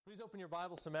Please open your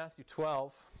Bibles to Matthew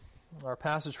 12. Our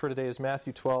passage for today is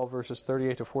Matthew 12, verses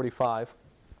 38 to 45.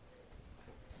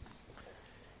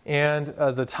 And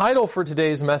the title for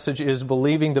today's message is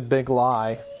Believing the Big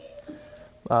Lie.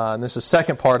 And this is the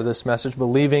second part of this message,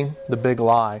 Believing the Big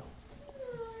Lie.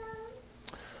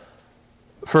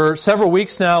 For several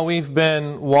weeks now, we've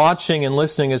been watching and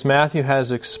listening as Matthew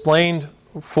has explained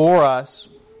for us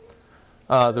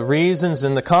the reasons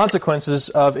and the consequences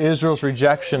of Israel's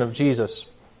rejection of Jesus.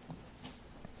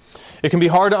 It can be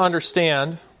hard to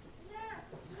understand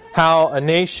how a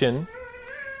nation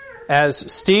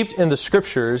as steeped in the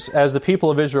Scriptures as the people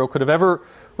of Israel could have ever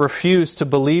refused to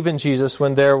believe in Jesus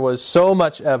when there was so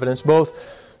much evidence,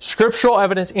 both scriptural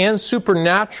evidence and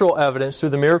supernatural evidence through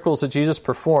the miracles that Jesus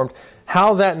performed,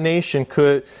 how that nation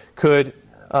could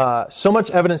so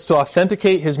much evidence to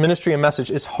authenticate His ministry and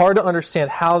message. It's hard to understand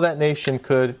how that nation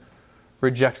could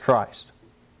reject Christ.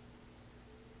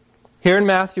 Here in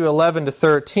Matthew 11 to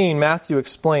 13, Matthew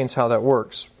explains how that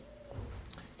works.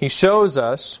 He shows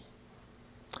us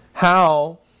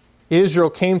how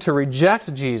Israel came to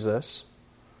reject Jesus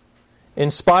in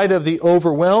spite of the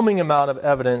overwhelming amount of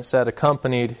evidence that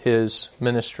accompanied His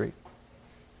ministry.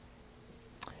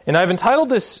 And I've entitled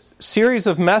this series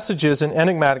of messages An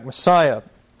Enigmatic Messiah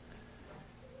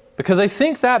because I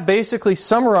think that basically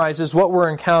summarizes what we're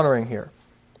encountering here.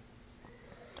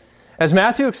 As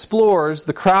Matthew explores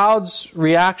the crowd's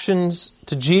reactions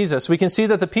to Jesus, we can see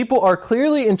that the people are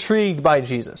clearly intrigued by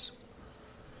Jesus.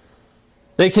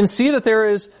 They can see that there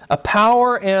is a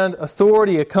power and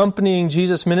authority accompanying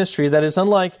Jesus' ministry that is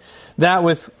unlike that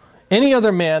with any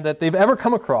other man that they've ever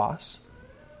come across.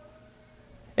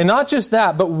 And not just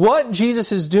that, but what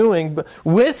Jesus is doing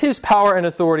with His power and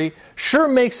authority sure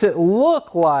makes it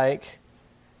look like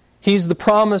He's the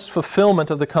promised fulfillment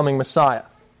of the coming Messiah.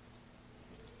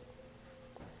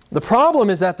 The problem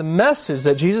is that the message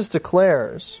that Jesus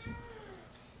declares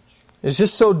is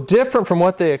just so different from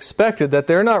what they expected that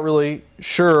they're not really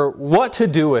sure what to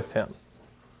do with Him,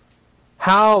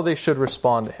 how they should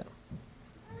respond to Him.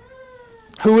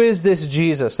 Who is this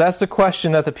Jesus? That's the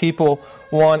question that the people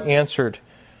want answered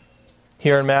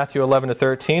here in Matthew 11 to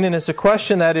 13, and it's a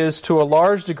question that is to a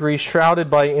large degree shrouded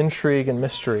by intrigue and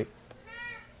mystery.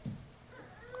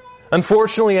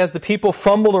 Unfortunately, as the people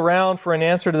fumbled around for an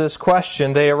answer to this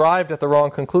question, they arrived at the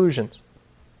wrong conclusions.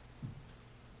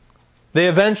 They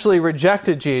eventually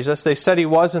rejected Jesus. They said He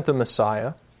wasn't the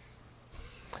Messiah.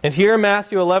 And here in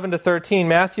Matthew 11 to 13,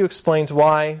 Matthew explains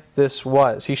why this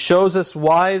was. He shows us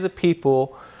why the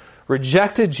people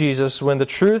rejected Jesus when the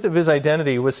truth of His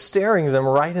identity was staring them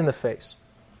right in the face.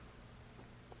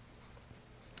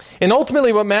 And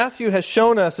ultimately, what Matthew has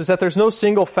shown us is that there's no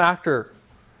single factor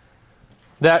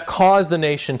that caused the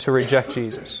nation to reject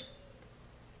Jesus.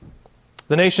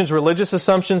 The nation's religious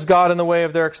assumptions got in the way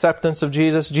of their acceptance of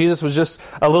Jesus. Jesus was just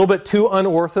a little bit too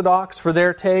unorthodox for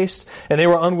their taste, and they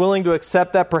were unwilling to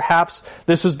accept that perhaps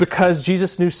this was because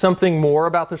Jesus knew something more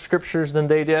about the Scriptures than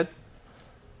they did.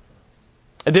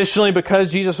 Additionally,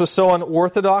 because Jesus was so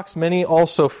unorthodox, many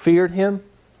also feared Him.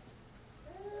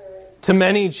 To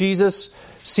many, Jesus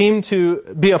seemed to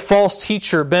be a false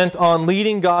teacher bent on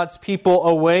leading God's people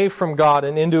away from God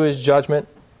and into His judgment.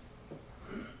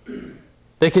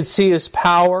 They could see His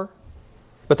power,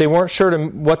 but they weren't sure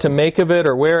what to make of it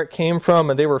or where it came from,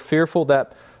 and they were fearful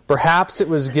that perhaps it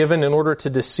was given in order to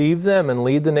deceive them and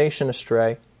lead the nation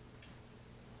astray.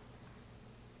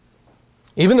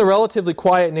 Even the relatively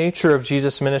quiet nature of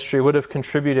Jesus' ministry would have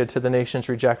contributed to the nation's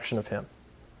rejection of Him.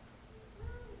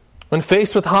 When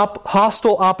faced with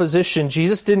hostile opposition,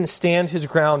 Jesus didn't stand His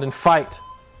ground and fight,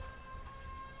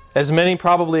 as many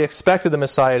probably expected the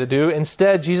Messiah to do.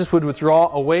 Instead, Jesus would withdraw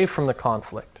away from the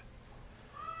conflict.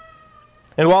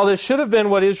 And while this should have been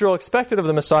what Israel expected of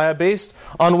the Messiah, based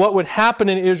on what would happen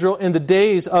in Israel in the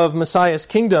days of Messiah's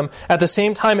kingdom, at the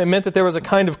same time it meant that there was a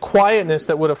kind of quietness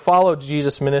that would have followed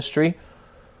Jesus' ministry.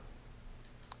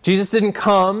 Jesus didn't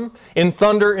come in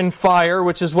thunder and fire,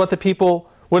 which is what the people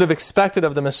would have expected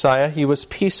of the Messiah. He was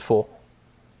peaceful.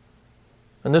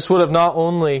 And this would have not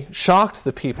only shocked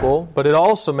the people, but it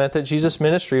also meant that Jesus'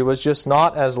 ministry was just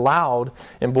not as loud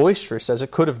and boisterous as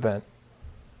it could have been.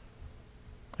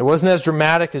 It wasn't as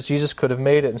dramatic as Jesus could have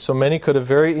made it, and so many could have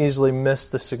very easily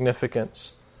missed the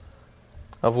significance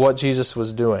of what Jesus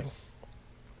was doing.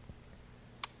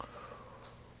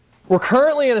 We're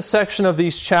currently in a section of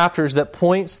these chapters that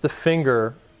points the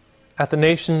finger at the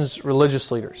nation's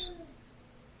religious leaders.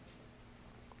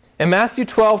 In Matthew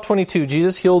 12:22,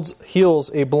 Jesus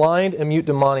heals a blind and mute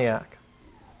demoniac.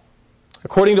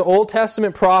 According to Old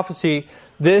Testament prophecy,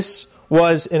 this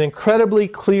was an incredibly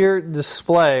clear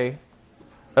display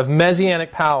of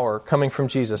messianic power coming from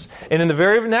Jesus. And in the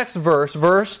very next verse,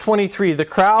 verse 23, the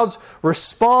crowds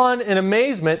respond in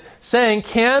amazement, saying,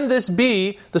 "Can this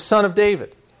be the Son of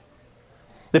David?"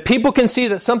 The people can see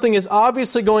that something is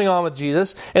obviously going on with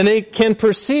Jesus, and they can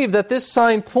perceive that this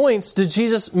sign points to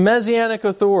Jesus' messianic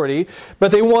authority,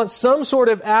 but they want some sort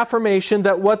of affirmation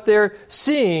that what they're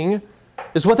seeing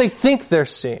is what they think they're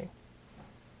seeing.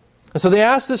 And so they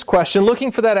ask this question,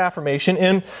 looking for that affirmation,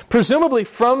 and presumably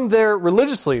from their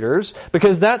religious leaders,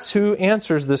 because that's who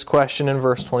answers this question in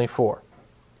verse 24.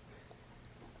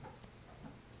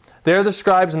 There the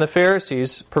scribes and the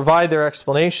Pharisees provide their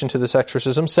explanation to this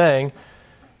exorcism, saying,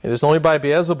 "It is only by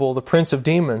Beelzebul, the prince of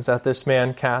demons, that this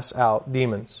man casts out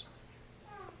demons."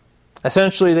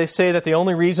 Essentially, they say that the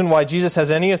only reason why Jesus has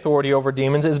any authority over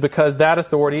demons is because that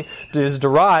authority is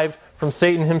derived from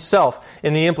Satan himself.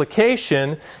 And the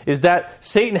implication is that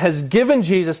Satan has given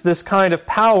Jesus this kind of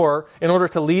power in order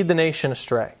to lead the nation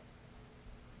astray.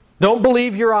 Don't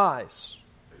believe your eyes,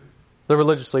 the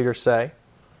religious leaders say.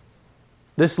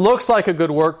 This looks like a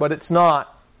good work, but it's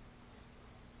not.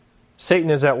 Satan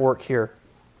is at work here.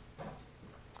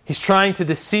 He's trying to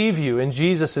deceive you, and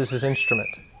Jesus is his instrument.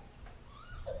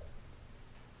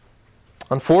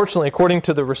 Unfortunately, according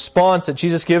to the response that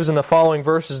Jesus gives in the following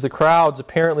verses, the crowds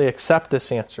apparently accept this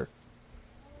answer.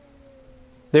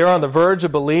 They are on the verge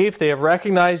of belief. They have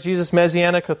recognized Jesus'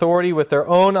 messianic authority with their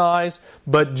own eyes,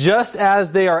 but just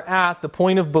as they are at the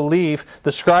point of belief,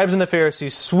 the scribes and the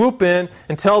Pharisees swoop in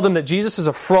and tell them that Jesus is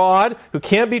a fraud who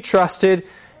can't be trusted,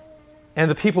 and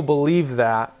the people believe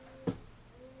that,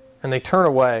 and they turn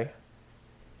away.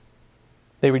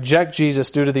 They reject Jesus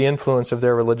due to the influence of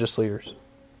their religious leaders.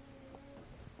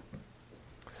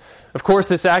 Of course,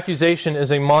 this accusation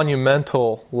is a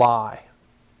monumental lie.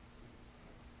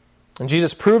 And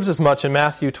Jesus proves as much in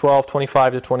Matthew 12,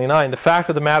 25 to 29. The fact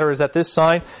of the matter is that this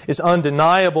sign is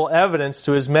undeniable evidence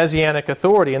to his messianic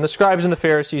authority. And the scribes and the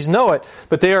Pharisees know it,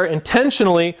 but they are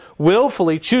intentionally,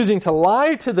 willfully choosing to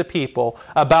lie to the people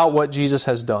about what Jesus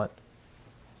has done.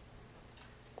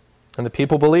 And the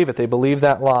people believe it. They believe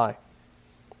that lie.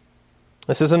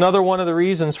 This is another one of the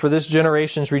reasons for this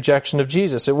generation's rejection of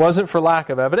Jesus. It wasn't for lack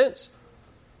of evidence.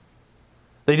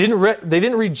 They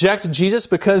didn't reject Jesus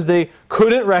because they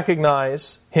couldn't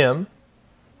recognize him.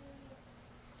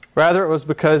 Rather, it was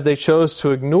because they chose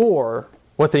to ignore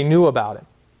what they knew about him.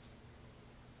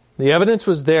 The evidence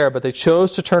was there, but they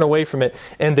chose to turn away from it.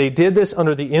 And they did this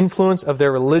under the influence of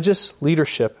their religious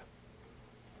leadership,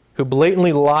 who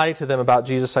blatantly lied to them about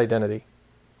Jesus' identity.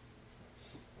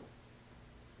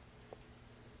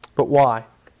 But why?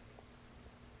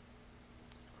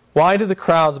 Why do the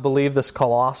crowds believe this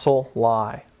colossal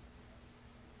lie?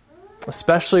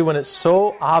 Especially when it's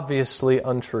so obviously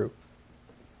untrue.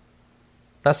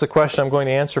 That's the question I'm going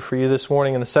to answer for you this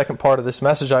morning in the second part of this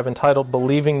message I've entitled,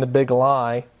 Believing the Big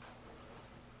Lie.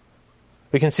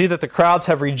 We can see that the crowds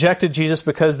have rejected Jesus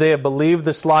because they have believed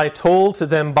this lie told to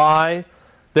them by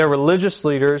their religious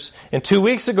leaders. And 2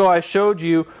 weeks ago I showed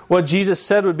you what Jesus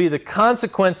said would be the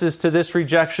consequences to this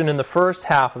rejection in the first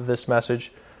half of this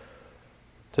message.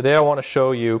 Today I want to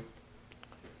show you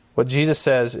what Jesus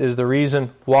says is the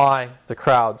reason why the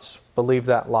crowds believe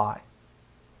that lie.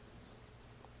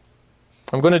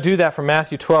 I'm going to do that from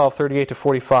Matthew 12, 38 to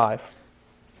 45.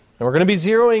 And we're going to be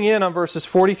zeroing in on verses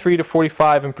 43 to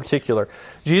 45 in particular.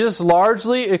 Jesus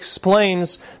largely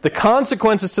explains the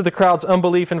consequences to the crowd's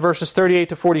unbelief in verses 38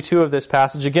 to 42 of this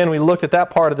passage. Again, we looked at that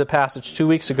part of the passage 2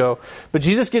 weeks ago. But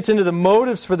Jesus gets into the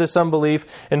motives for this unbelief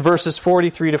in verses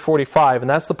 43 to 45. And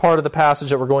that's the part of the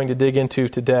passage that we're going to dig into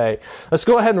today. Let's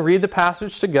go ahead and read the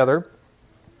passage together.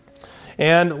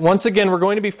 And once again, we're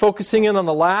going to be focusing in on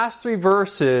the last three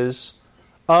verses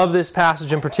of this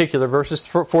passage in particular, verses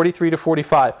 43 to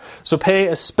 45. So pay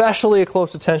especially a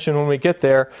close attention when we get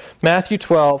there. Matthew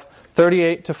 12,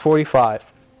 38 to 45.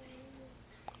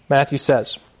 Matthew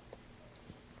says,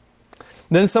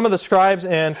 "Then some of the scribes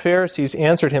and Pharisees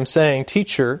answered him, saying,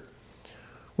 'Teacher,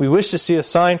 we wish to see a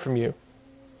sign from you.'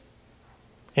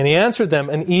 And he answered them,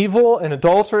 'An evil and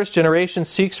adulterous generation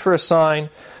seeks for a sign,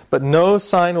 but no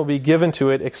sign will be given to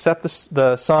it except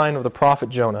the sign of the prophet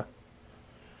Jonah.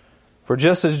 For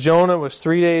just as Jonah was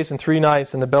 3 days and 3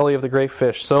 nights in the belly of the great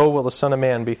fish, so will the Son of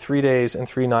Man be 3 days and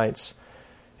 3 nights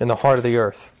in the heart of the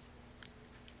earth.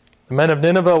 The men of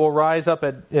Nineveh will rise up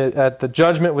at the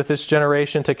judgment with this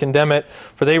generation to condemn it,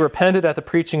 for they repented at the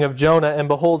preaching of Jonah, and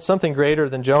behold, something greater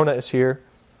than Jonah is here.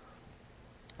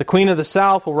 The queen of the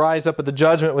south will rise up at the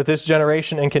judgment with this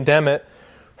generation and condemn it,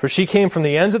 for she came from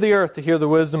the ends of the earth to hear the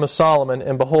wisdom of Solomon,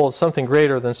 and behold, something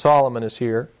greater than Solomon is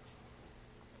here.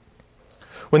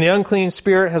 When the unclean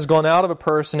spirit has gone out of a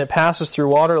person, it passes through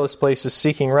waterless places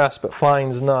seeking rest, but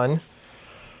finds none.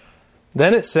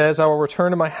 Then it says, I will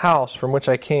return to my house from which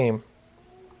I came.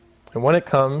 And when it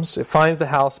comes, it finds the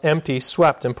house empty,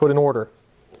 swept, and put in order.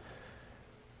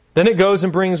 Then it goes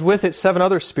and brings with it 7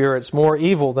 other spirits, more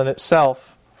evil than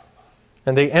itself.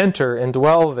 And they enter and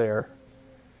dwell there.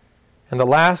 And the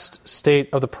last state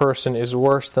of the person is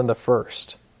worse than the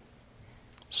first.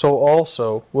 So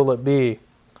also will it be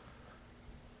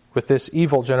with this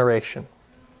evil generation.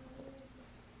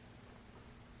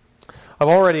 I've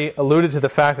already alluded to the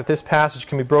fact that this passage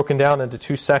can be broken down into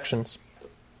 2 sections.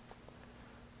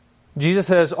 Jesus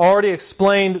has already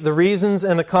explained the reasons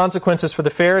and the consequences for the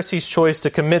Pharisees' choice to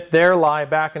commit their lie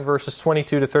back in verses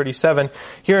 22 to 37.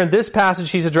 Here in this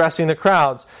passage, he's addressing the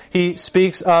crowds. He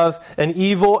speaks of an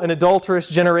evil and adulterous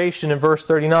generation in verse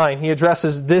 39. He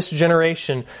addresses this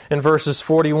generation in verses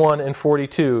 41 and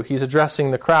 42. He's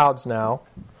addressing the crowds now.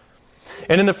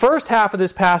 And in the first half of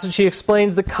this passage, he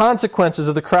explains the consequences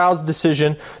of the crowd's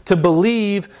decision to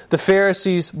believe the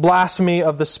Pharisees' blasphemy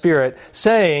of the Spirit,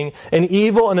 saying, an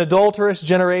evil and adulterous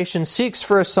generation seeks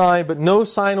for a sign, but no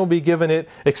sign will be given it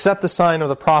except the sign of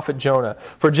the prophet Jonah.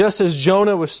 For just as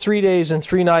Jonah was 3 days and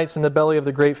 3 nights in the belly of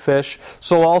the great fish,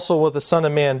 so also will the Son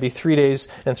of Man be 3 days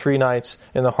and 3 nights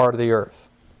in the heart of the earth.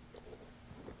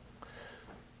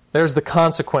 There's the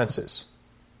consequences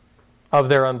of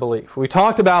their unbelief. We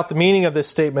talked about the meaning of this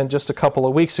statement just a couple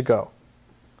of weeks ago.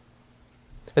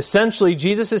 Essentially,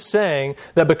 Jesus is saying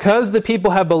that because the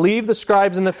people have believed the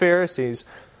scribes and the Pharisees,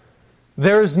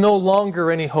 there is no longer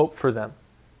any hope for them.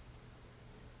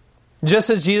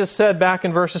 Just as Jesus said back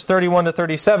in verses 31 to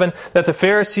 37 that the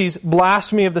Pharisees'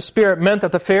 blasphemy of the Spirit meant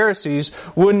that the Pharisees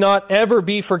would not ever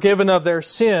be forgiven of their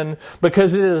sin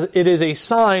because it is a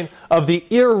sign of the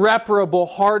irreparable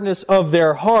hardness of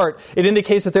their heart. It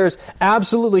indicates that there is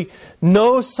absolutely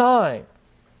no sign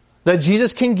that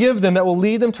Jesus can give them that will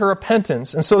lead them to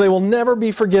repentance, and so they will never be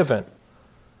forgiven.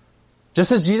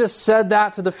 Just as Jesus said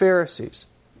that to the Pharisees,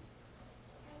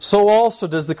 so also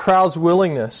does the crowd's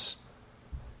willingness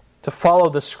to follow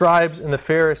the scribes and the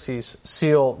Pharisees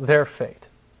seal their fate.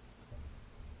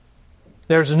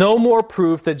 There's no more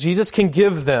proof that Jesus can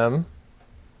give them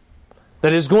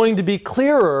that is going to be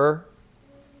clearer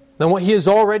than what He has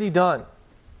already done.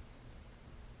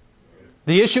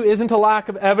 The issue isn't a lack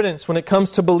of evidence when it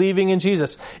comes to believing in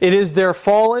Jesus. It is their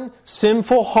fallen,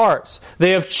 sinful hearts.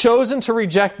 They have chosen to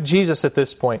reject Jesus at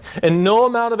this point, and no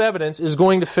amount of evidence is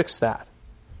going to fix that.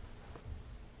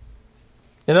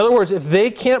 In other words, if they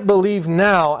can't believe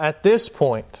now at this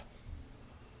point,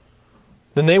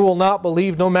 then they will not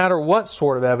believe no matter what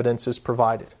sort of evidence is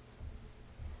provided.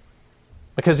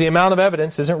 Because the amount of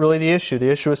evidence isn't really the issue.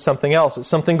 The issue is something else. It's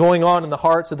something going on in the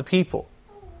hearts of the people.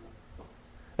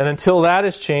 And until that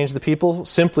is changed, the people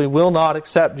simply will not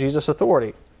accept Jesus'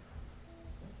 authority.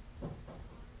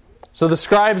 So the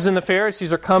scribes and the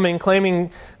Pharisees are coming,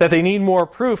 claiming that they need more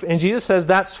proof, and Jesus says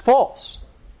that's false.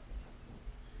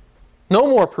 No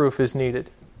more proof is needed.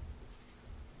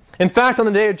 In fact, on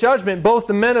the day of judgment, both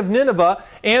the men of Nineveh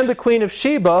and the queen of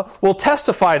Sheba will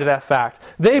testify to that fact.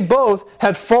 They both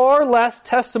had far less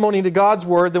testimony to God's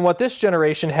word than what this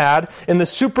generation had in the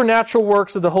supernatural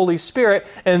works of the Holy Spirit,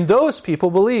 and those people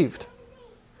believed.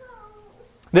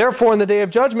 Therefore, in the day of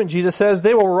judgment, Jesus says,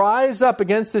 they will rise up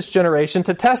against this generation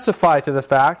to testify to the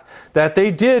fact that they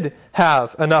did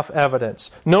have enough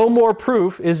evidence. No more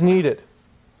proof is needed.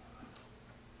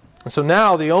 And so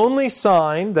now the only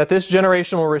sign that this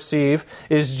generation will receive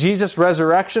is Jesus'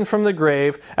 resurrection from the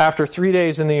grave after 3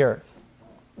 days in the earth.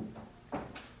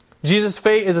 Jesus'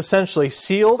 fate is essentially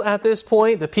sealed at this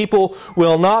point. The people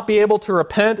will not be able to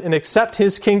repent and accept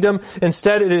His kingdom.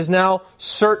 Instead, it is now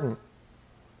certain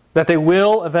that they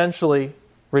will eventually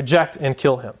reject and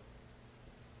kill Him.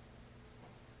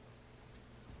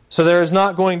 So there is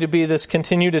not going to be this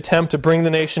continued attempt to bring the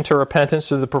nation to repentance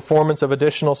through the performance of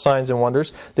additional signs and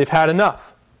wonders. They've had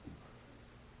enough.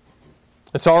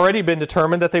 It's already been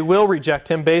determined that they will reject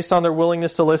Him based on their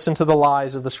willingness to listen to the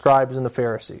lies of the scribes and the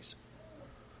Pharisees.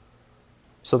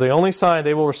 So the only sign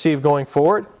they will receive going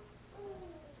forward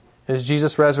is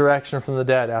Jesus' resurrection from the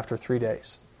dead after 3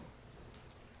 days.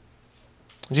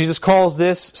 Jesus calls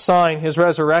this sign His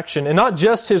resurrection. And not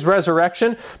just His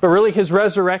resurrection, but really His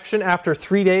resurrection after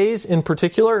 3 days in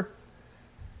particular.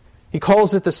 He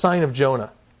calls it the sign of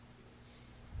Jonah.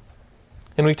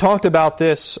 And we talked about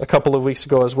this a couple of weeks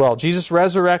ago as well. Jesus'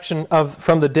 resurrection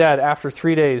from the dead after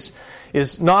 3 days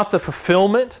is not the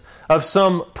fulfillment of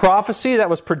some prophecy that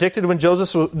was predicted when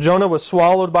Jonah was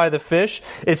swallowed by the fish.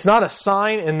 It's not a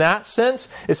sign in that sense.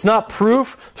 It's not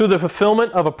proof through the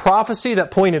fulfillment of a prophecy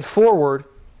that pointed forward.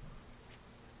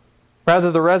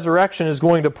 Rather, the resurrection is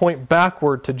going to point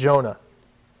backward to Jonah.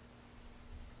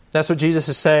 That's what Jesus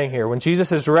is saying here. When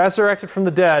Jesus is resurrected from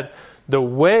the dead, the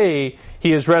way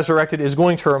he is resurrected is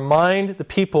going to remind the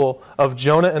people of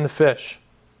Jonah and the fish.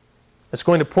 It's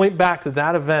going to point back to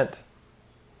that event.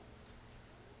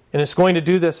 And it's going to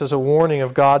do this as a warning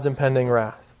of God's impending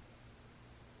wrath.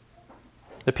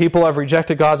 The people have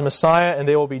rejected God's Messiah, and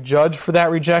they will be judged for that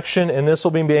rejection, and this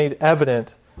will be made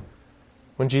evident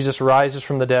when Jesus rises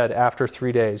from the dead after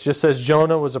 3 days. Just as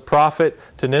Jonah was a prophet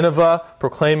to Nineveh,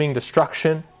 proclaiming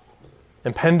destruction,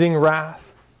 impending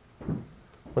wrath,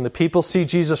 when the people see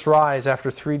Jesus rise after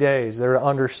 3 days, they're to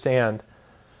understand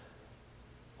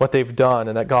what they've done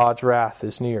and that God's wrath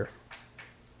is near.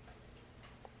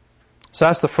 So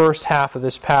that's the first half of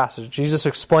this passage. Jesus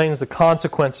explains the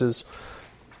consequences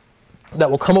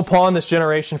that will come upon this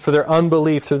generation for their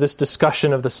unbelief through this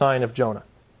discussion of the sign of Jonah.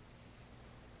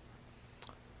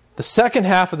 The second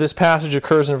half of this passage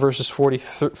occurs in verses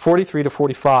 43 to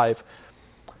 45,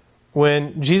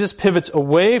 when Jesus pivots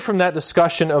away from that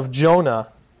discussion of Jonah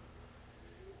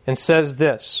and says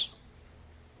this: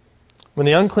 when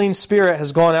the unclean spirit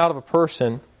has gone out of a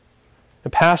person,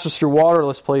 it passes through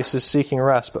waterless places seeking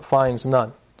rest, but finds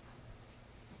none.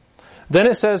 Then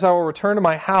it says, I will return to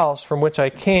my house from which I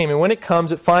came, and when it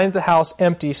comes, it finds the house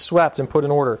empty, swept, and put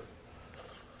in order.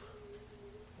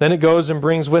 Then it goes and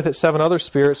brings with it 7 other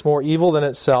spirits more evil than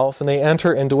itself, and they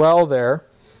enter and dwell there.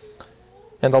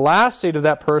 And the last state of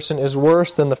that person is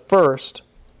worse than the first,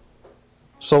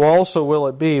 so also will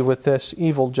it be with this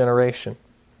evil generation.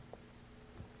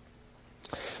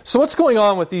 So what's going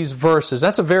on with these verses?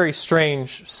 That's a very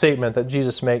strange statement that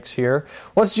Jesus makes here.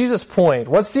 What's Jesus' point?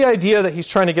 What's the idea that he's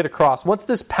trying to get across? What's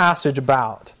this passage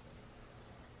about?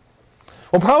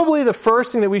 Well, probably the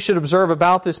first thing that we should observe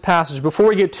about this passage before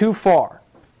we get too far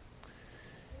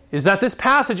is that this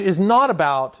passage is not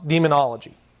about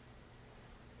demonology.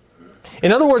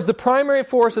 In other words, the primary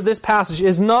force of this passage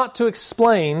is not to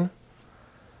explain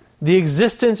the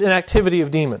existence and activity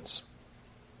of demons.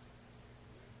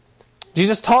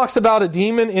 Jesus talks about a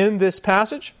demon in this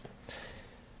passage,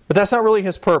 but that's not really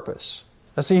his purpose.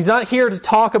 So he's not here to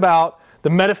talk about the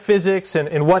metaphysics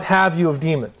and what have you of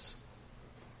demons.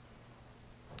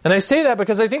 And I say that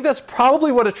because I think that's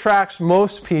probably what attracts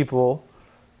most people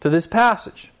to this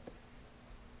passage.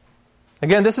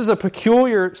 Again, this is a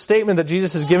peculiar statement that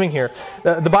Jesus is giving here.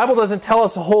 The Bible doesn't tell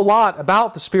us a whole lot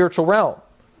about the spiritual realm.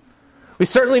 We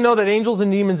certainly know that angels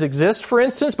and demons exist, for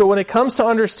instance, but when it comes to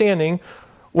understanding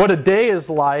what a day is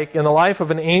like in the life of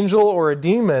an angel or a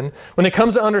demon, when it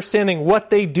comes to understanding what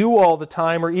they do all the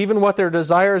time, or even what their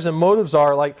desires and motives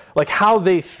are, like how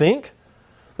they think,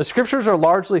 the Scriptures are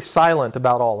largely silent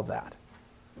about all of that.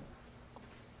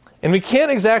 And we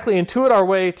can't exactly intuit our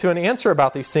way to an answer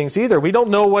about these things either. We don't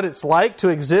know what it's like to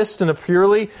exist in a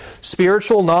purely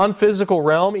spiritual, non-physical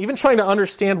realm. Even trying to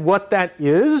understand what that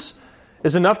is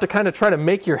enough to kind of try to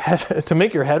make your head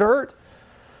hurt.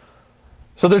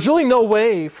 So there's really no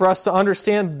way for us to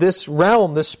understand this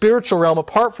realm, this spiritual realm,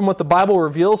 apart from what the Bible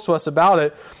reveals to us about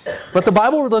it. But the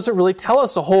Bible doesn't really tell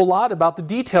us a whole lot about the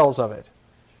details of it.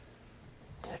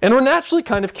 And we're naturally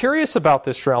kind of curious about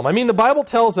this realm. I mean, the Bible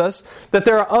tells us that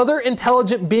there are other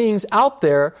intelligent beings out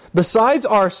there besides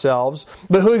ourselves,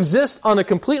 but who exist on a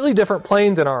completely different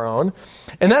plane than our own.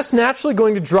 And that's naturally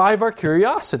going to drive our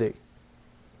curiosity.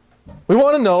 We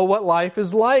want to know what life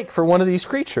is like for one of these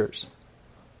creatures.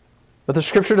 But the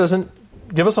Scripture doesn't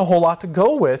give us a whole lot to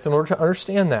go with in order to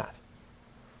understand that.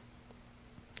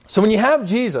 So when you have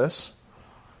Jesus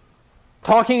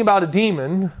talking about a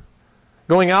demon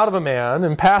going out of a man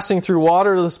and passing through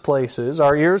waterless places,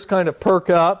 our ears kind of perk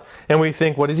up and we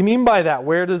think, what does he mean by that?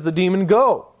 Where does the demon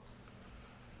go?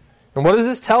 And what does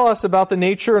this tell us about the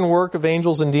nature and work of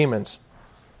angels and demons?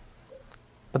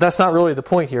 But that's not really the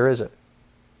point here, is it?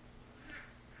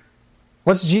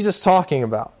 What's Jesus talking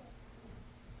about?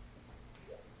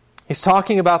 He's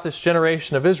talking about this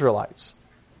generation of Israelites.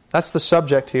 That's the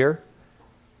subject here.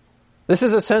 This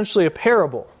is essentially a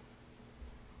parable.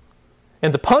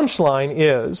 And the punchline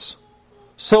is,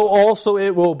 so also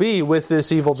it will be with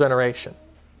this evil generation.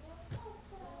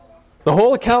 The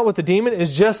whole account with the demon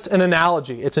is just an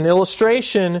analogy. It's an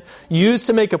illustration used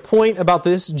to make a point about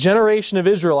this generation of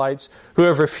Israelites who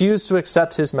have refused to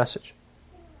accept his message.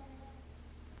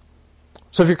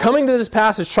 So if you're coming to this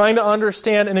passage trying to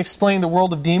understand and explain the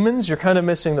world of demons, you're kind of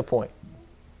missing the point.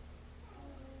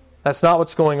 That's not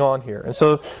what's going on here. And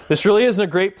so this really isn't a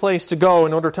great place to go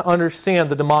in order to understand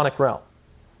the demonic realm.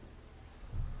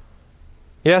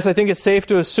 Yes, I think it's safe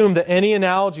to assume that any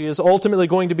analogy is ultimately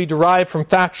going to be derived from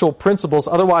factual principles.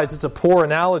 Otherwise, it's a poor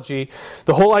analogy.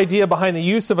 The whole idea behind the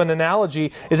use of an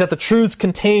analogy is that the truths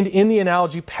contained in the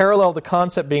analogy parallel the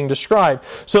concept being described.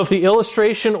 So if the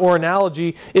illustration or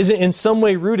analogy isn't in some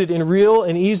way rooted in real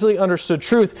and easily understood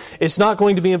truth, it's not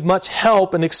going to be of much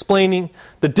help in explaining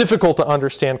the difficult to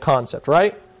understand concept,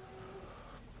 right?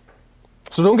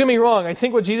 So don't get me wrong. I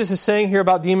think what Jesus is saying here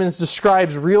about demons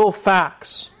describes real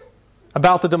facts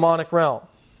about the demonic realm.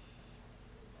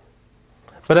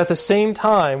 But at the same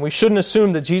time, we shouldn't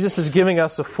assume that Jesus is giving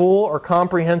us a full or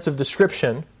comprehensive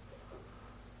description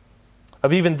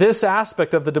of even this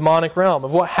aspect of the demonic realm,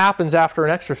 of what happens after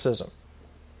an exorcism.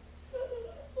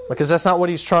 Because that's not what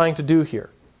he's trying to do here.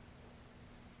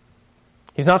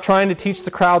 He's not trying to teach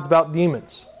the crowds about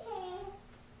demons.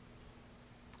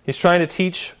 He's trying to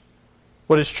teach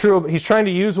what is true. He's trying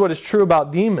to use what is true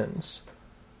about demons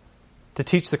to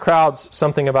teach the crowds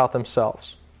something about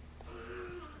themselves.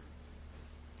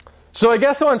 So I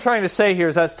guess what I'm trying to say here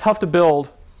is that it's tough to build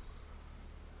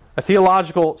a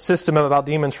theological system about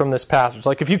demons from this passage.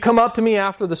 Like if you come up to me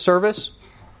after the service,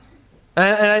 and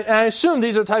I assume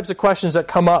these are the types of questions that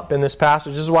come up in this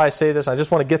passage. This is why I say this. I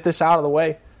just want to get this out of the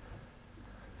way.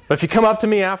 But if you come up to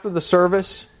me after the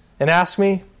service and ask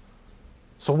me,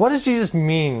 so what does Jesus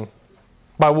mean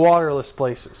by waterless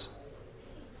places?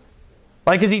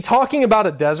 Like, is he talking about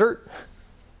a desert?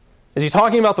 Is he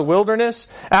talking about the wilderness?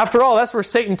 After all, that's where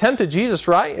Satan tempted Jesus,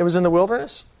 right? It was in the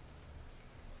wilderness.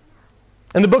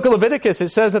 In the book of Leviticus, it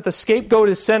says that the scapegoat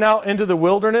is sent out into the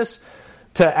wilderness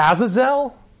to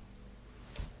Azazel.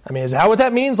 I mean, is that what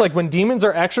that means? Like when demons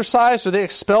are exorcised, are they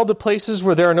expelled to places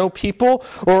where there are no people?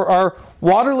 Or are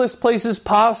waterless places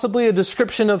possibly a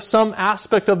description of some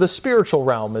aspect of the spiritual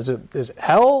realm? Is it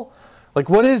hell? Like,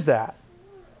 what is that?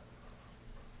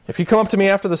 If you come up to me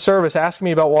after the service asking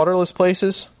me about waterless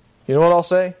places, you know what I'll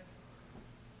say?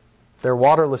 They're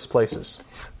waterless places.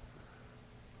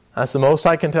 That's the most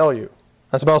I can tell you.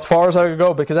 That's about as far as I could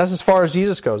go, because that's as far as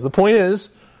Jesus goes. The point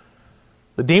is,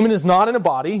 the demon is not in a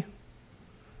body,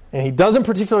 and he doesn't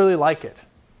particularly like it.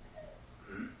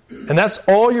 And that's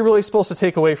all you're really supposed to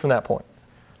take away from that point.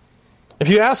 If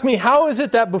you ask me, how is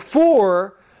it that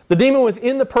before the demon was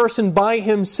in the person by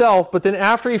himself, but then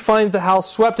after he finds the house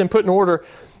swept and put in order,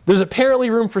 there's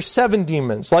apparently room for 7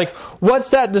 demons. Like,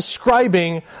 what's that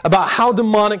describing about how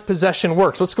demonic possession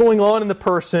works? What's going on in the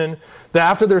person that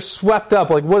after they're swept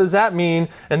up, like, what does that mean?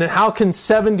 And then how can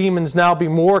 7 demons now be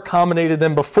more accommodated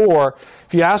than before?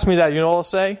 If you ask me that, you know what I'll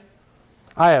say?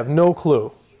 I have no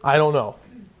clue. I don't know.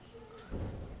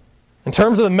 In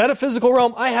terms of the metaphysical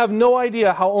realm, I have no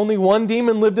idea how only 1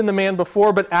 demon lived in the man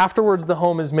before, but afterwards the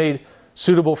home is made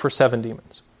suitable for 7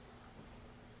 demons.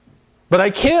 But I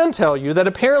can tell you that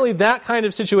apparently that kind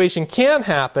of situation can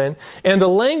happen, and the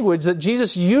language that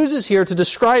Jesus uses here to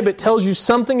describe it tells you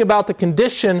something about the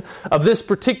condition of this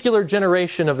particular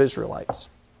generation of Israelites.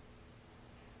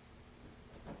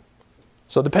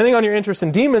 So depending on your interest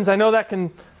in demons, I know that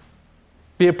can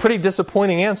be a pretty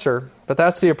disappointing answer, but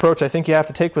that's the approach I think you have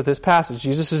to take with this passage.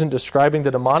 Jesus isn't describing the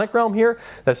demonic realm here.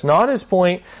 That's not his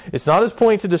point. It's not his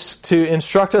point to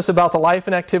instruct us about the life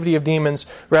and activity of demons.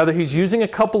 Rather, he's using a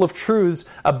couple of truths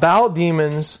about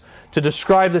demons to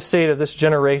describe the state of this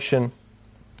generation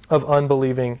of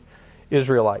unbelieving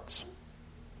Israelites.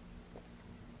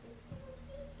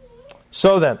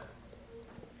 So then,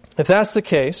 if that's the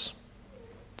case,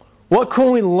 what can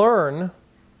we learn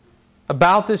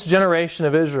about this generation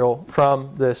of Israel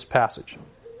from this passage?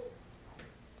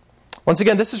 Once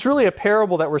again, this is really a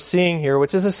parable that we're seeing here,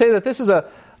 which is to say that this is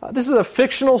a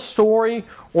fictional story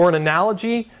or an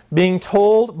analogy being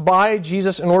told by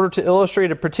Jesus in order to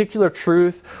illustrate a particular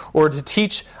truth or to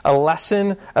teach a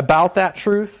lesson about that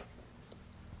truth.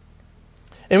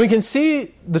 And we can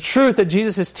see the truth that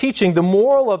Jesus is teaching, the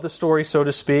moral of the story, so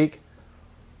to speak,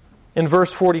 in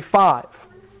verse 45.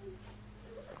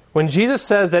 When Jesus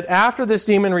says that after this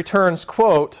demon returns,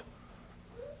 quote,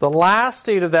 the last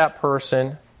state of that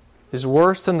person is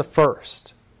worse than the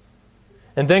first.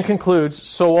 And then concludes,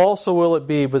 so also will it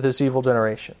be with this evil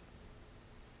generation.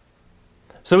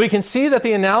 So we can see that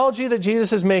the analogy that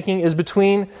Jesus is making is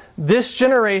between this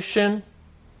generation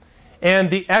and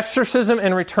the exorcism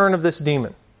and return of this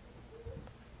demon.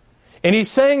 And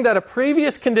he's saying that a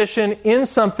previous condition in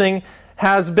something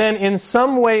has been in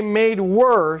some way made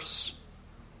worse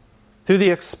through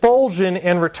the expulsion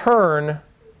and return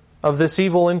of this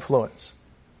evil influence.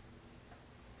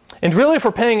 And really, if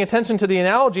we're paying attention to the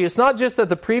analogy, it's not just that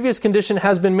the previous condition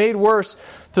has been made worse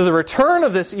through the return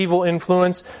of this evil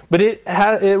influence, but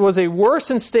it was a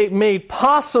worsened state made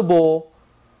possible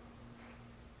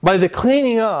by the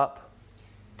cleaning up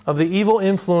of the evil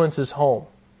influence's home,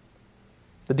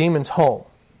 the demon's home.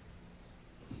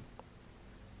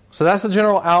 So that's the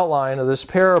general outline of this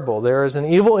parable. There is an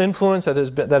evil influence that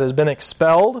has been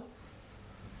expelled.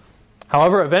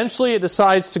 However, eventually it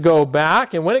decides to go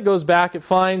back, and when it goes back, it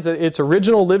finds that its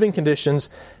original living conditions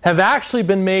have actually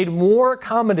been made more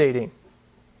accommodating.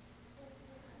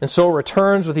 And so it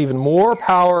returns with even more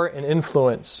power and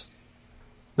influence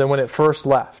than when it first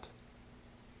left.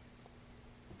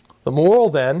 The moral,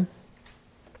 then,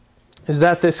 is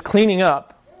that this cleaning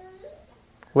up,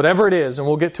 whatever it is, and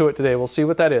we'll get to it today, we'll see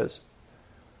what that is.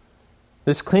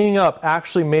 This cleaning up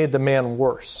actually made the man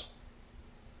worse,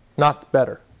 not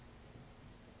better.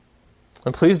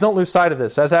 And please don't lose sight of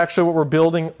this. That's actually what we're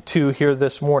building to here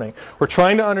this morning. We're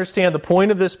trying to understand the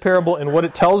point of this parable and what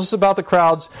it tells us about the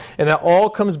crowds, and that all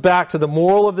comes back to the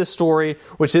moral of this story,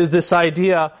 which is this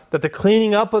idea that the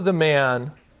cleaning up of the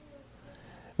man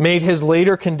made his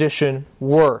later condition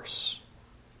worse.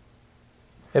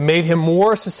 It made him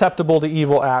more susceptible to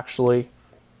evil, actually,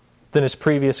 than his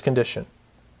previous condition.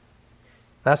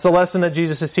 That's the lesson that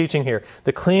Jesus is teaching here.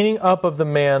 The cleaning up of the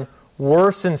man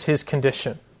worsens his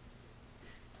condition,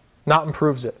 not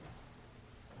improves it.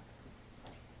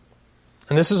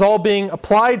 And this is all being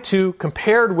applied to,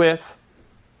 compared with,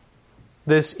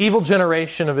 this evil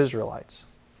generation of Israelites.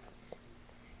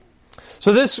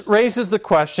 So this raises the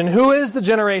question, who is the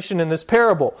generation in this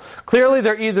parable? Clearly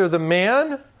they're either the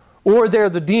man or they're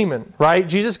the demon, right?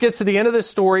 Jesus gets to the end of this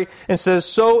story and says,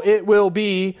 so it will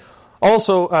be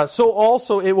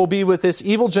also it will be with this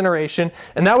evil generation.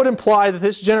 And that would imply that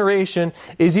this generation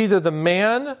is either the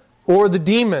man or the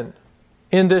demon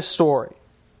in this story.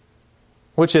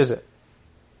 Which is it?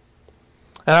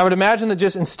 And I would imagine that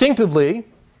just instinctively,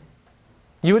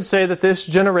 you would say that this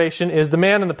generation is the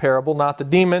man in the parable, not the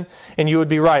demon, and you would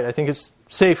be right. I think it's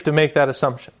safe to make that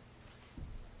assumption.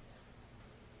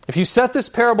 If you set this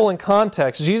parable in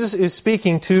context, Jesus is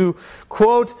speaking to,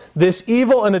 quote, this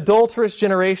evil and adulterous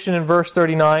generation in verse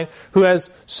 39, who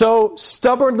has so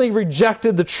stubbornly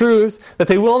rejected the truth that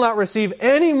they will not receive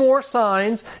any more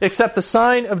signs except the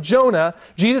sign of Jonah.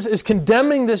 Jesus is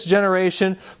condemning this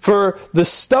generation for the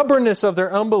stubbornness of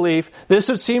their unbelief. This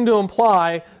would seem to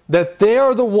imply that they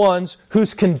are the ones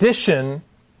whose condition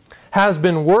has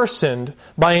been worsened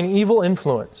by an evil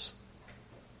influence.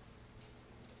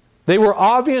 They were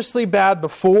obviously bad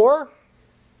before,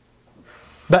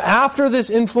 but after this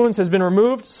influence has been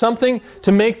removed, something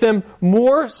to make them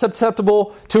more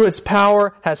susceptible to its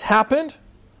power has happened.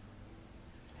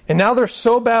 And now they're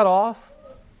so bad off.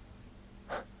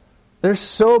 They're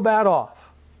so bad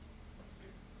off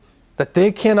that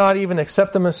they cannot even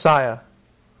accept the Messiah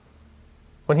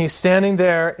when He's standing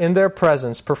there in their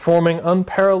presence, performing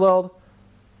unparalleled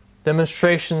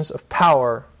demonstrations of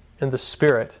power in the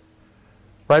Spirit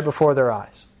right before their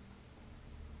eyes.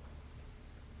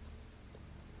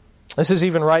 This is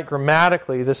even right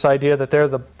grammatically, this idea that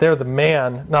they're the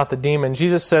man, not the demon.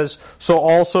 Jesus says, so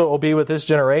also it will be with this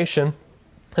generation.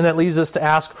 And that leads us to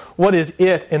ask, what is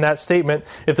it in that statement?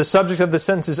 If the subject of the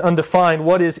sentence is undefined,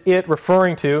 what is it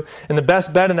referring to? And the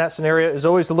best bet in that scenario is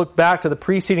always to look back to the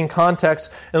preceding context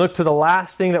and look to the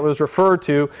last thing that was referred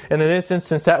to. And in this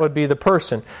instance, that would be the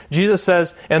person. Jesus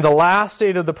says, and the last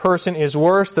state of the person is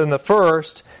worse than the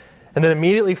first. And then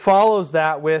immediately follows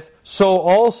that with, so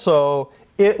also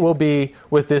it will be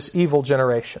with this evil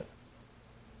generation.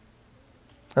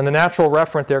 And the natural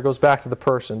referent there goes back to the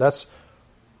person. That's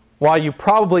why you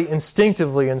probably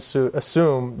instinctively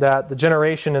assume that the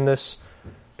generation in this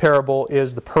parable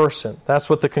is the person. That's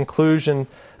the conclusion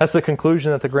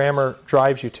that the grammar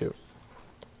drives you to.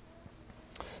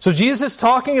 So Jesus is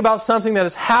talking about something that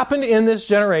has happened in this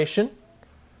generation,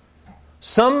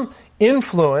 some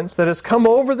influence that has come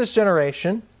over this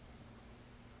generation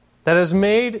that has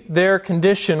made their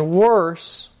condition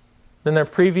worse than their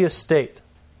previous state.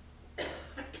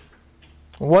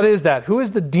 What is that? Who is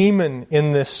the demon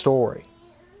in this story?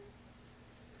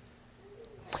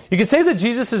 You could say that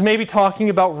Jesus is maybe talking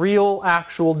about real,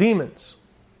 actual demons.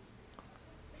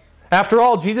 After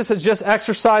all, Jesus has just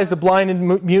exorcised a blind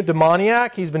and mute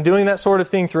demoniac. He's been doing that sort of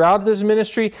thing throughout his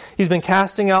ministry. He's been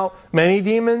casting out many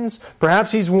demons.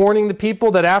 Perhaps he's warning the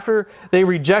people that after they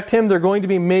reject him, they're going to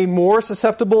be made more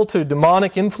susceptible to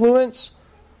demonic influence.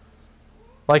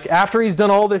 Like after he's done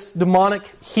all this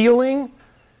demonic healing,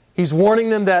 he's warning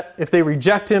them that if they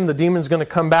reject him, the demon's going to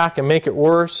come back and make it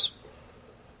worse.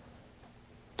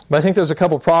 But I think there's a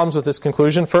couple problems with this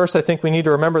conclusion. First, I think we need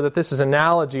to remember that this is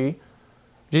analogy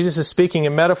Jesus is speaking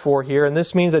in metaphor here, and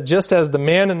this means that just as the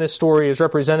man in this story is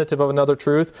representative of another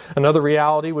truth, another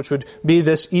reality, which would be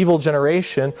this evil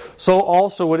generation, so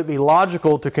also would it be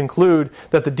logical to conclude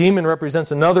that the demon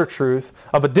represents another truth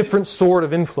of a different sort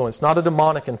of influence, not a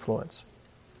demonic influence.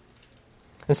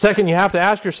 And second, you have to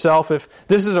ask yourself, if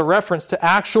this is a reference to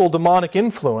actual demonic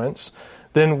influence,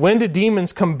 then when did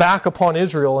demons come back upon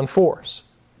Israel in force?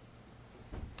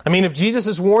 I mean, if Jesus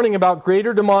is warning about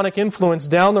greater demonic influence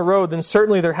down the road, then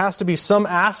certainly there has to be some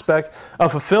aspect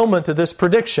of fulfillment to this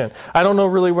prediction. I don't know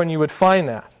really when you would find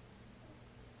that.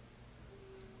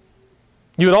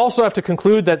 You would also have to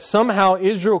conclude that somehow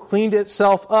Israel cleaned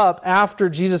itself up after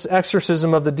Jesus'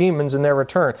 exorcism of the demons in their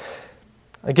return.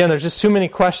 Again, there's just too many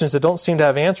questions that don't seem to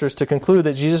have answers to conclude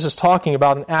that Jesus is talking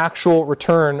about an actual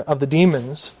return of the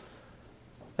demons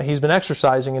that He's been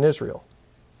exorcising in Israel.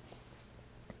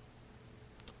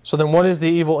 So then what is the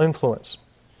evil influence?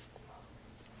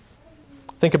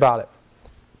 Think about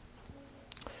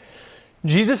it.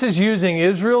 Jesus is using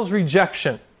Israel's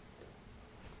rejection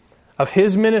of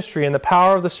His ministry and the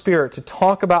power of the Spirit to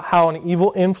talk about how an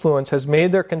evil influence has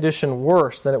made their condition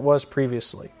worse than it was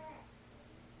previously.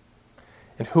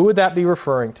 And who would that be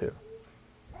referring to?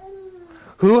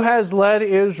 Who has led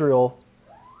Israel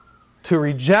to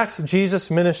reject Jesus'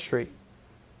 ministry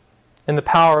and the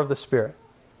power of the Spirit?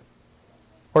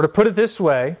 Or to put it this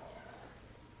way,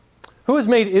 who has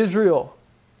made Israel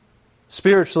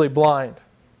spiritually blind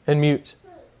and mute?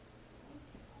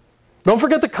 Don't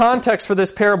forget the context for this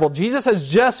parable. Jesus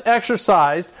has just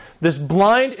exorcised this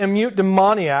blind and mute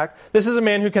demoniac. This is a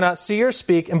man who cannot see or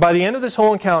speak. And by the end of this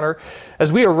whole encounter,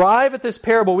 as we arrive at this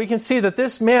parable, we can see that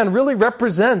this man really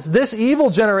represents this evil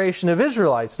generation of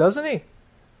Israelites, doesn't he?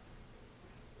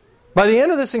 By the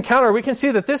end of this encounter, we can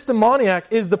see that this demoniac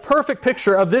is the perfect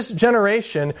picture of this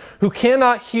generation who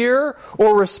cannot hear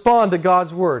or respond to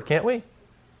God's Word, can't we?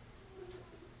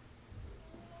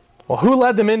 Well, who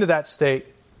led them into that state?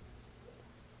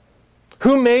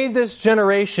 Who made this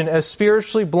generation as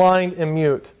spiritually blind and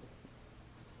mute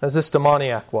as this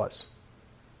demoniac was?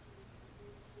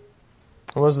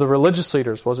 It was the religious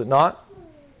leaders, was it not?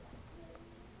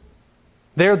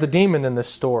 They're the demon in this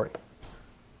story.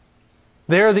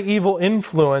 They're the evil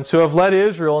influence who have led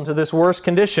Israel into this worse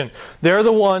condition. They're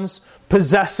the ones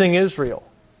possessing Israel.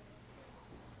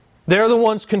 They're the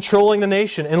ones controlling the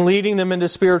nation and leading them into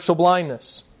spiritual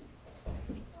blindness.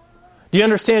 Do you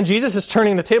understand? Jesus is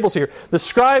turning the tables here. The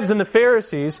scribes and the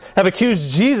Pharisees have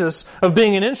accused Jesus of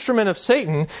being an instrument of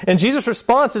Satan, and Jesus'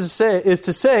 response is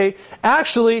to say,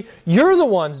 actually, you're the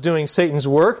ones doing Satan's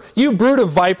work. You brood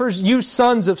of vipers, you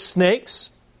sons of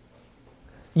snakes.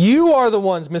 You are the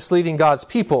ones misleading God's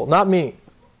people, not me.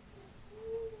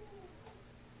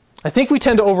 I think we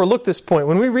tend to overlook this point.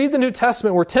 When we read the New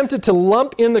Testament, we're tempted to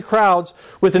lump in the crowds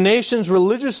with the nation's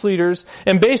religious leaders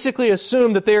and basically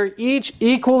assume that they are each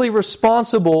equally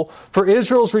responsible for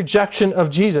Israel's rejection of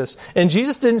Jesus. And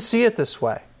Jesus didn't see it this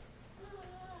way.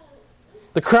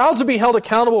 The crowds would be held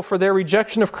accountable for their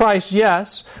rejection of Christ,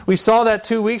 yes. We saw that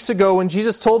 2 weeks ago when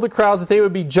Jesus told the crowds that they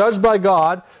would be judged by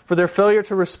God for their failure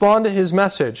to respond to His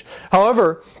message.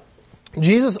 However,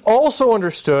 Jesus also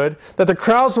understood that the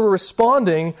crowds were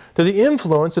responding to the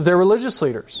influence of their religious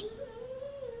leaders.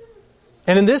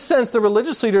 And in this sense, the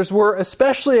religious leaders were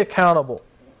especially accountable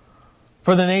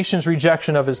for the nation's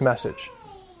rejection of His message.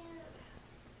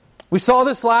 We saw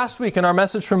this last week in our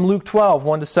message from Luke 12,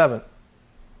 1-7.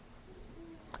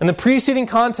 In the preceding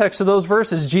context of those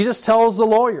verses, Jesus tells the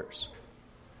lawyers,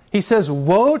 He says,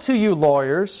 "Woe to you,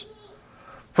 lawyers,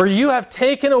 for you have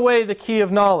taken away the key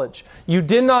of knowledge. You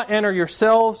did not enter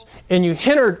yourselves, and you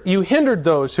hindered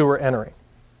those who were entering."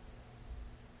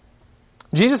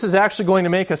 Jesus is actually going to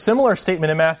make a similar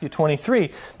statement in Matthew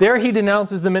 23. There He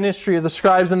denounces the ministry of the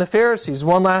scribes and the Pharisees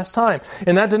one last time.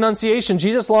 In that denunciation,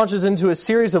 Jesus launches into a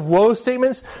series of woe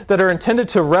statements that are intended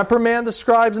to reprimand the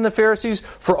scribes and the Pharisees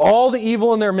for all the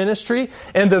evil in their ministry.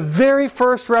 And the very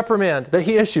first reprimand that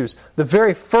He issues, the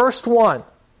very first one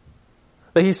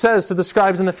that He says to the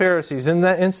scribes and the Pharisees, in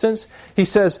that instance, He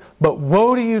says, "But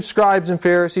woe to you, scribes and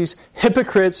Pharisees,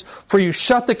 hypocrites, for you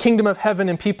shut the kingdom of heaven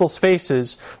in people's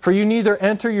faces, for you neither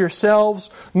enter yourselves,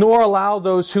 nor allow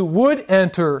those who would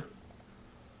enter,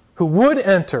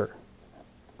 to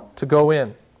go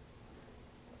in."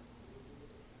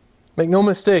 Make no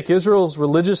mistake, Israel's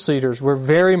religious leaders were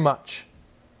very much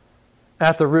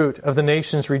at the root of the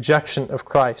nation's rejection of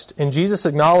Christ, and Jesus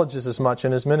acknowledges as much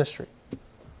in His ministry.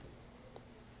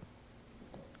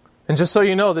 And just so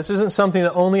you know, this isn't something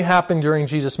that only happened during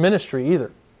Jesus' ministry either.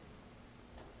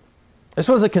 This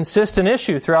was a consistent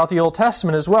issue throughout the Old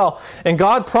Testament as well. And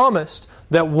God promised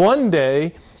that one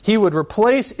day He would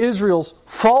replace Israel's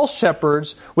false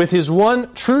shepherds with his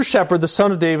one true shepherd, the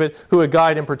Son of David, who would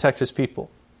guide and protect his people.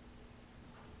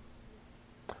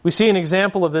 We see an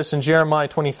example of this in Jeremiah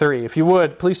 23. If you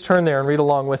would, please turn there and read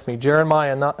along with me.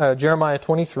 Jeremiah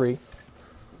 23.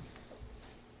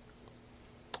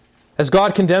 As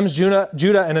God condemns Judah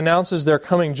and announces their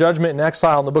coming judgment and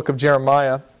exile in the book of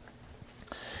Jeremiah,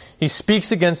 He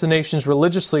speaks against the nation's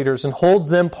religious leaders and holds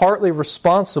them partly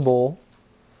responsible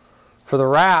for the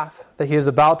wrath that He is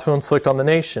about to inflict on the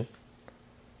nation.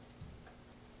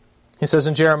 He says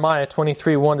in Jeremiah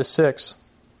 23, 1-6,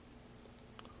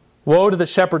 "Woe to the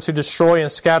shepherds who destroy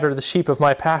and scatter the sheep of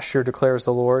my pasture, declares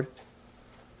the Lord.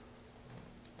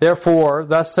 Therefore,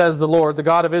 thus says the Lord, the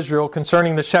God of Israel,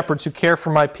 concerning the shepherds who care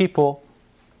for my people."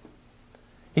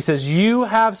 He says, "You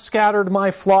have scattered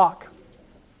my flock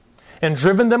and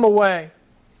driven them away,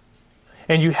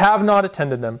 and you have not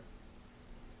attended them.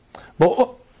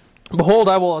 Behold,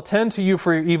 I will attend to you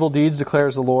for your evil deeds,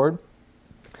 declares the Lord.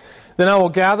 Then I will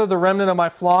gather the remnant of my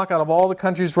flock out of all the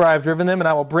countries where I have driven them, and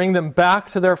I will bring them back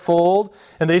to their fold,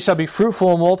 and they shall be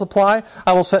fruitful and multiply.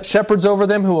 I will set shepherds over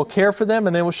them who will care for them,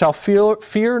 and they shall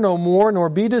fear no more, nor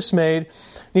be dismayed,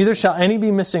 neither shall any be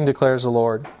missing, declares the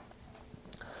Lord.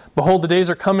 Behold, the days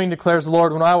are coming, declares the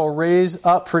Lord, when I will raise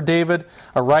up for David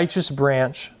a righteous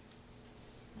branch,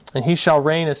 and he shall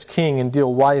reign as king and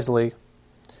deal wisely,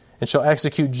 and shall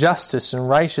execute justice and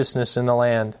righteousness in the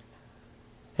land.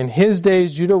 In his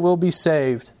days Judah will be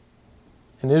saved,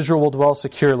 and Israel will dwell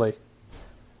securely.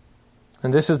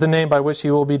 And this is the name by which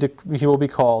he will be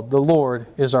called. The Lord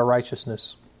is our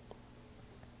righteousness."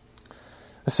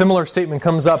 A similar statement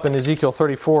comes up in Ezekiel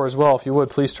 34 as well. If you would,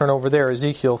 please turn over there.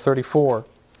 Ezekiel 34.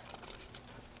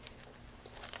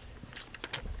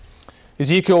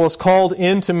 Ezekiel was called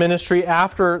into ministry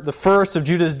after the first of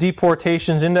Judah's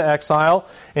deportations into exile,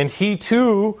 and he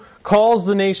too calls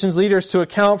the nation's leaders to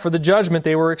account for the judgment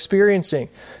they were experiencing,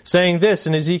 saying this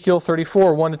in Ezekiel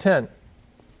 34, 1-10.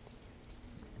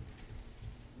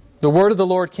 "The word of the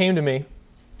Lord came to me,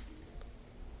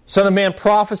 Son of man,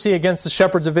 prophesy against the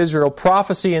shepherds of Israel,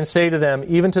 prophesy and say to them,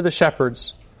 even to the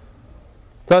shepherds,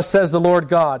 Thus says the Lord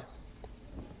God,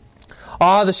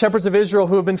 Ah, the shepherds of Israel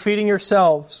who have been feeding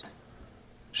yourselves,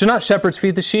 should not shepherds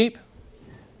feed the sheep?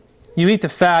 You eat the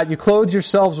fat, you clothe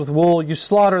yourselves with wool, you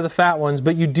slaughter the fat ones,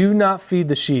 but you do not feed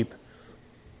the sheep.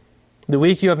 The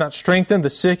weak you have not strengthened, the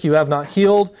sick you have not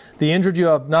healed, the injured you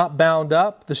have not bound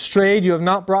up, the strayed you have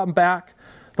not brought back,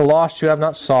 the lost you have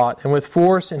not sought, and with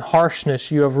force and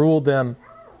harshness you have ruled them."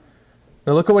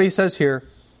 Now look at what he says here.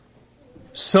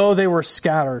 "So they were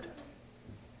scattered."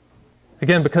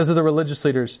 Again, because of the religious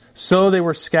leaders. So they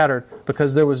were scattered,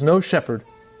 because there was no shepherd,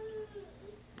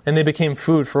 and they became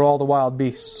food for all the wild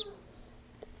beasts.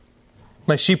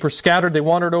 My sheep were scattered. They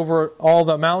wandered over all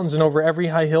the mountains and over every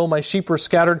high hill. My sheep were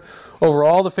scattered over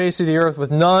all the face of the earth,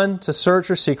 with none to search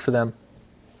or seek for them.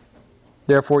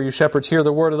 Therefore, you shepherds, hear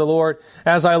the word of the Lord.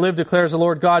 As I live, declares the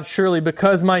Lord God, surely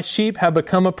because my sheep have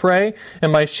become a prey,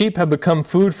 and my sheep have become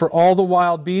food for all the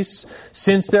wild beasts,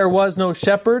 since there was no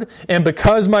shepherd, and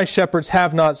because my shepherds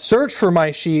have not searched for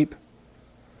my sheep,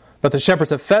 but the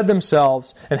shepherds have fed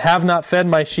themselves, and have not fed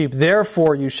my sheep.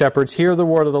 Therefore, you shepherds, hear the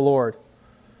word of the Lord.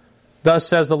 Thus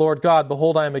says the Lord God,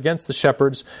 Behold, I am against the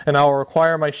shepherds, and I will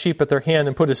require my sheep at their hand,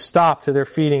 and put a stop to their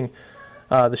feeding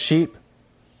the sheep.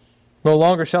 No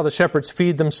longer shall the shepherds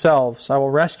feed themselves. I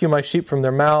will rescue my sheep from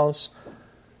their mouths,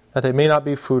 that they may not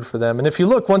be food for them. And if you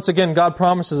look, once again, God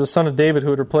promises a son of David who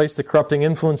would replace the corrupting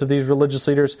influence of these religious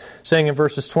leaders, saying in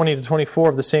verses 20-24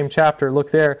 of the same chapter,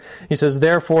 look there, he says,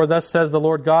 Therefore, thus says the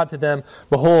Lord God to them,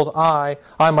 Behold, I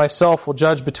myself will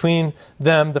judge between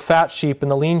them the fat sheep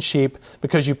and the lean sheep,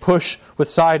 because you push with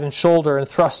side and shoulder and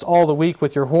thrust all the weak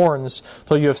with your horns,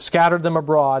 till you have scattered them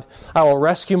abroad. I will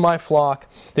rescue my flock.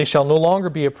 They shall no longer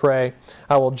be a prey.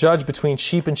 I will judge between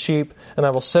sheep and sheep, and I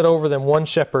will set over them one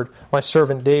shepherd, my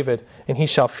servant David, and he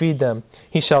shall feed them.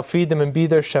 He shall feed them and be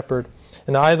their shepherd.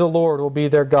 And I, the Lord, will be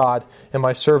their God, and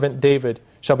my servant David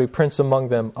shall be prince among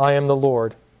them. I am the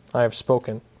Lord, I have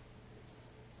spoken.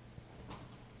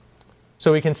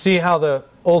 So we can see how the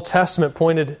Old Testament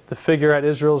pointed the figure at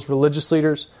Israel's religious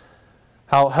leaders,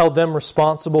 how it held them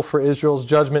responsible for Israel's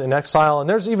judgment and exile. And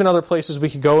there's even other places we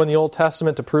could go in the Old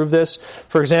Testament to prove this.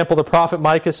 For example, the prophet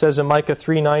Micah says in Micah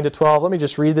 3:9-12, let me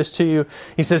just read this to you.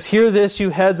 He says, Hear this,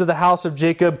 you heads of the house of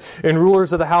Jacob and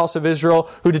rulers of the house of Israel,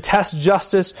 who detest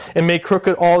justice and make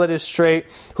crooked all that is straight,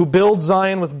 who build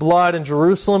Zion with blood and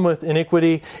Jerusalem with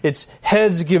iniquity. Its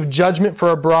heads give judgment for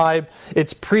a bribe.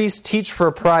 Its priests teach for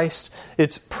a price.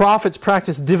 Its prophets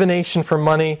practice divination for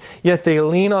money. Yet they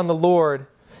lean on the Lord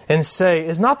and say,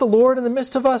 Is not the Lord in the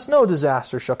midst of us? No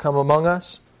disaster shall come among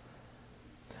us.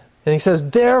 And he says,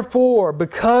 therefore,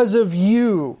 because of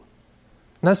you,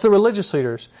 and that's the religious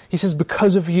leaders. He says,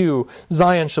 because of you,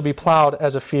 Zion shall be plowed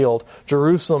as a field.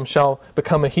 Jerusalem shall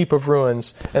become a heap of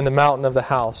ruins, and the mountain of the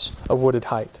house a wooded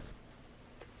height.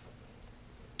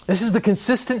 This is the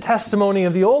consistent testimony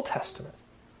of the Old Testament.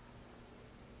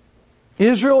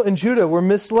 Israel and Judah were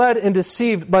misled and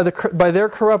deceived by their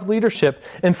corrupt leadership,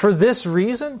 and for this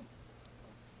reason,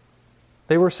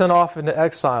 they were sent off into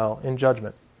exile in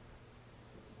judgment.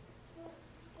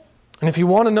 And if you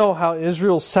want to know how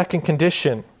Israel's second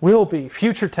condition will be,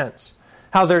 future tense,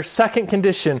 how their second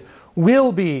condition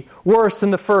will be worse than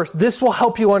the first, this will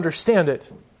help you understand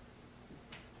it.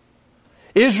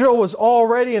 Israel was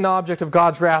already an object of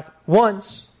God's wrath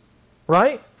once,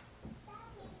 right?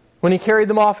 When He carried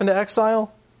them off into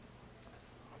exile.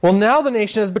 Well, now the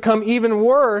nation has become even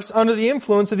worse under the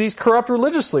influence of these corrupt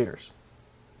religious leaders.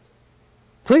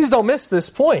 Please don't miss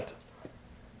this point.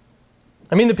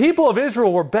 I mean, the people of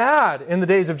Israel were bad in the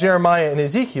days of Jeremiah and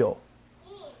Ezekiel,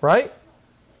 right?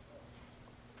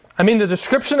 I mean, the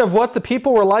description of what the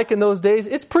people were like in those days,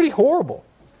 it's pretty horrible.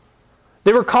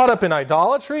 They were caught up in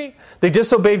idolatry. They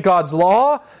disobeyed God's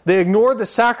law. They ignored the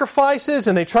sacrifices,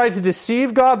 and they tried to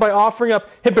deceive God by offering up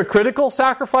hypocritical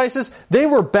sacrifices. They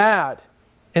were bad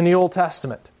in the Old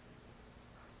Testament.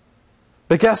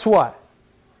 But guess what?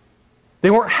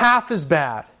 They weren't half as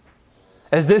bad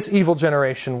as this evil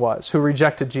generation was who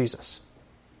rejected Jesus.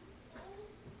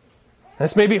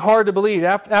 This may be hard to believe.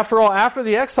 After all, after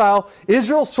the exile,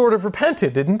 Israel sort of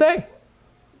repented, didn't they?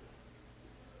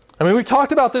 I mean, we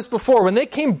talked about this before. When they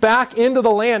came back into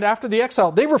the land after the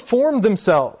exile, they reformed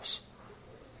themselves.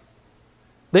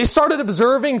 They started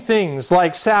observing things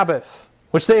like Sabbath,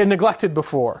 which they had neglected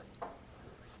before.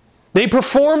 They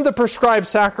performed the prescribed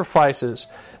sacrifices.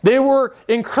 They were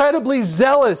incredibly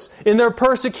zealous in their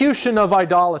persecution of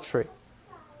idolatry.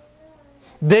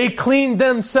 They cleaned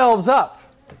themselves up,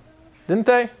 didn't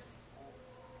they?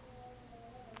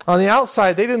 On the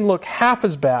outside, they didn't look half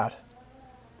as bad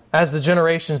as the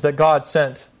generations that God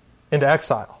sent into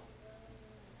exile.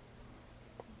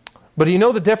 But do you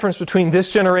know the difference between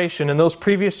this generation and those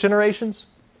previous generations?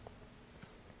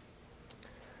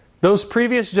 Those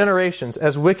previous generations,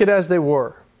 as wicked as they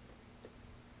were,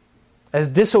 as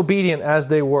disobedient as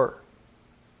they were,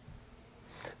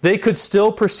 they could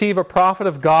still perceive a prophet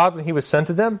of God when he was sent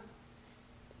to them.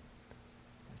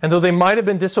 And though they might have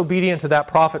been disobedient to that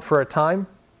prophet for a time,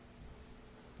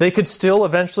 they could still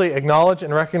eventually acknowledge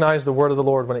and recognize the word of the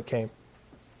Lord when it came.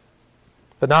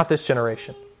 But not this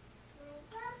generation.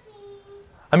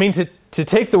 I mean, to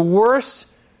take the worst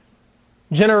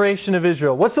generation of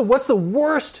Israel. What's the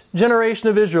worst generation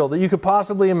of Israel that you could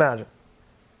possibly imagine?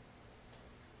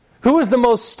 Who is the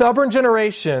most stubborn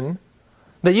generation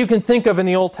that you can think of in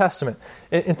the Old Testament?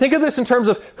 And think of this in terms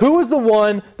of who was the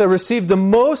one that received the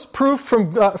most proof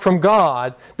from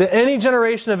God that any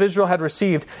generation of Israel had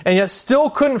received, and yet still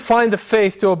couldn't find the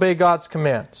faith to obey God's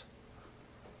commands?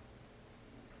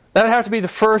 That would have to be the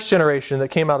first generation that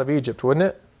came out of Egypt, wouldn't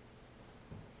it?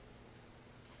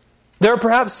 There are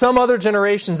perhaps some other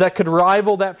generations that could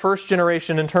rival that first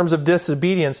generation in terms of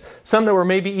disobedience, some that were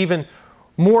maybe even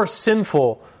more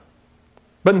sinful.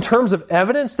 But in terms of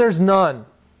evidence, there's none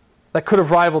that could have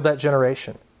rivaled that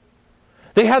generation.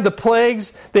 They had the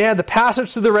plagues, they had the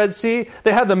passage through the Red Sea,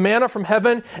 they had the manna from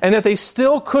heaven, and that they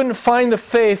still couldn't find the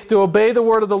faith to obey the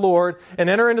word of the Lord and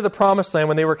enter into the promised land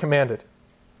when they were commanded.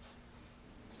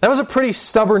 That was a pretty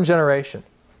stubborn generation.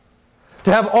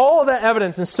 To have all of that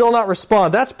evidence and still not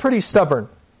respond, that's pretty stubborn.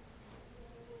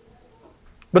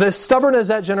 But as stubborn as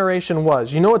that generation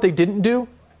was, you know what they didn't do?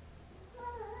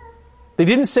 They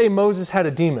didn't say Moses had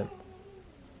a demon.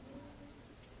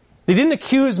 They didn't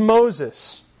accuse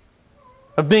Moses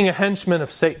of being a henchman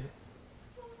of Satan.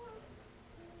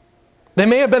 They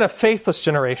may have been a faithless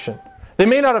generation. They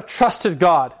may not have trusted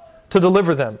God to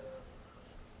deliver them.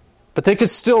 But they could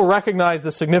still recognize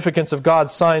the significance of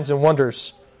God's signs and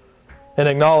wonders and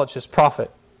acknowledge His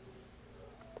prophet.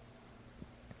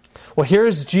 Well,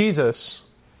 here's Jesus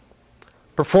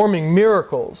performing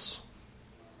miracles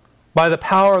by the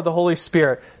power of the Holy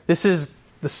Spirit. This is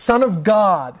the Son of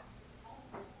God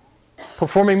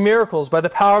performing miracles by the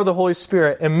power of the Holy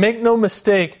Spirit. And make no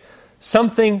mistake,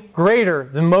 something greater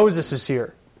than Moses is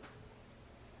here.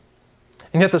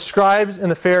 And yet the scribes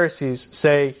and the Pharisees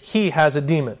say, he has a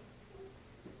demon.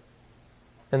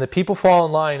 And the people fall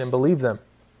in line and believe them.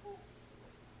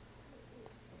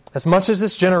 As much as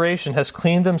this generation has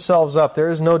cleaned themselves up, there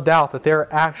is no doubt that they are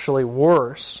actually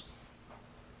worse.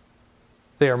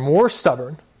 They are more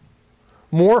stubborn,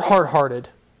 more hard-hearted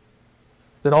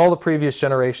than all the previous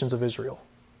generations of Israel.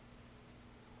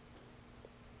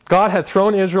 God had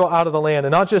thrown Israel out of the land,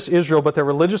 and not just Israel, but their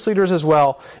religious leaders as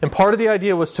well. And part of the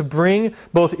idea was to bring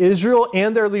both Israel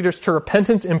and their leaders to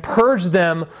repentance and purge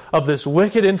them of this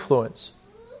wicked influence.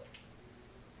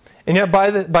 And yet by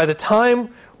the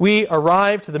time we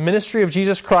arrive to the ministry of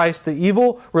Jesus Christ, the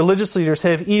evil religious leaders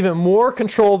have even more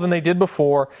control than they did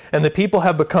before, and the people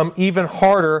have become even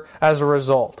harder as a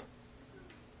result.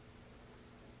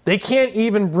 They can't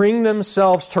even bring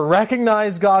themselves to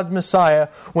recognize God's Messiah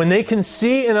when they can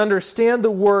see and understand the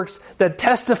works that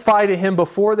testify to Him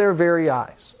before their very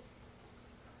eyes.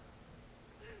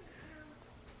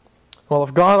 Well,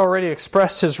 if God already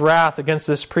expressed His wrath against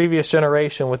this previous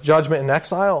generation with judgment and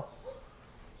exile,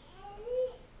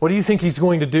 what do you think He's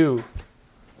going to do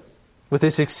with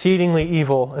this exceedingly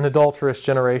evil and adulterous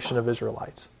generation of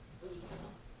Israelites?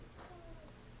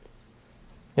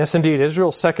 Yes, indeed,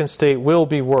 Israel's second state will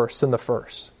be worse than the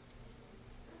first.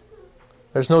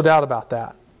 There's no doubt about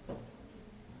that.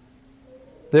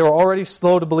 They were already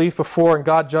slow to believe before, and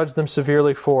God judged them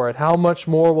severely for it. How much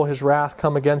more will His wrath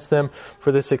come against them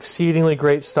for this exceedingly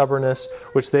great stubbornness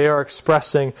which they are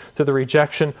expressing through the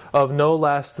rejection of no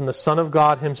less than the Son of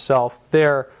God Himself,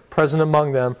 there, present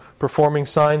among them, performing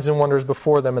signs and wonders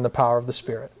before them in the power of the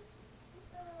Spirit.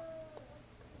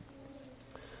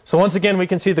 So once again, we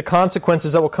can see the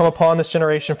consequences that will come upon this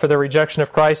generation for their rejection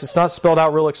of Christ. It's not spelled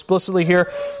out real explicitly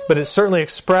here, but it's certainly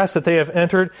expressed that they have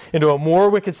entered into a more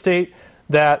wicked state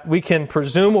that we can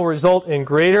presume will result in a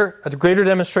greater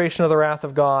demonstration of the wrath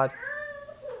of God.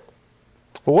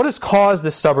 But what has caused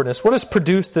this stubbornness? What has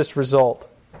produced this result?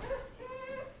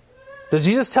 Does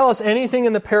Jesus tell us anything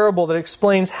in the parable that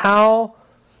explains how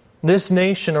this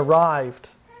nation arrived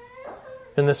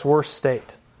in this worst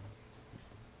state?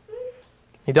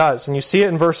 He does. And you see it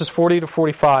in verses 40 to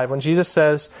 45 when Jesus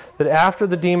says that after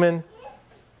the demon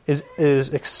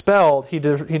is expelled, he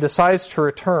decides to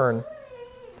return.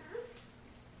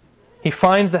 He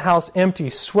finds the house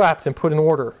empty, swept, and put in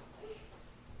order.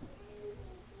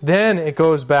 Then it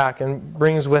goes back and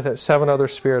brings with it 7 other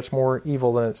spirits more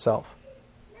evil than itself.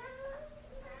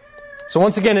 So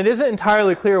once again, it isn't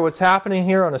entirely clear what's happening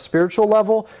here on a spiritual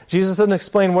level. Jesus doesn't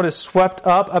explain what is swept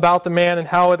up about the man and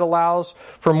how it allows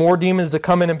for more demons to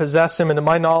come in and possess him. And to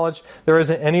my knowledge, there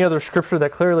isn't any other scripture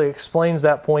that clearly explains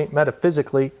that point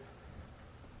metaphysically.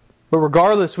 But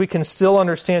regardless, we can still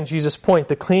understand Jesus' point.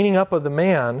 The cleaning up of the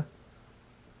man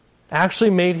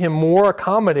actually made him more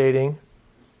accommodating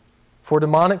for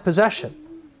demonic possession.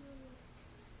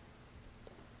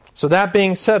 So that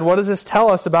being said, what does this tell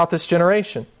us about this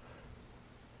generation?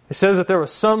 It says that there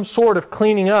was some sort of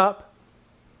cleaning up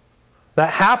that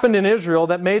happened in Israel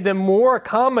that made them more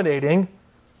accommodating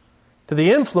to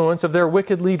the influence of their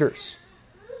wicked leaders.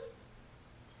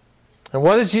 And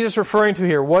what is Jesus referring to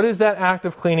here? What is that act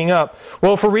of cleaning up?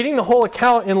 Well, if we're reading the whole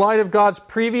account in light of God's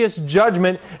previous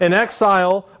judgment and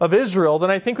exile of Israel,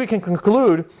 then I think we can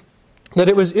conclude that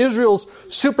it was Israel's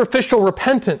superficial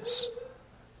repentance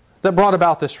that brought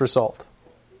about this result.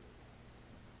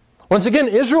 Once again,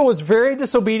 Israel was very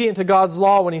disobedient to God's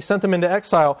law when He sent them into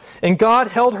exile, and God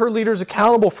held her leaders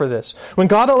accountable for this. When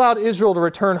God allowed Israel to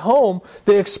return home,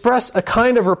 they expressed a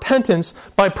kind of repentance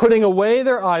by putting away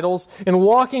their idols and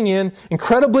walking in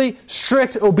incredibly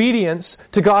strict obedience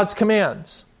to God's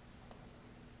commands.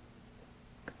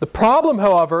 The problem,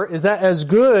 however, is that as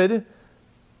good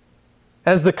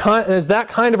as that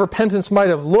kind of repentance might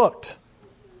have looked,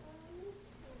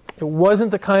 it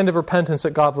wasn't the kind of repentance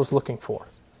that God was looking for.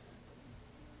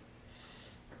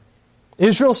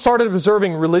 Israel started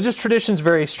observing religious traditions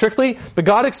very strictly, but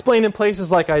God explained in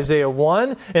places like Isaiah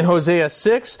 1 and Hosea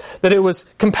 6 that it was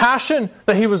compassion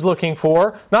that He was looking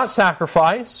for, not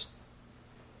sacrifice.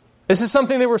 This is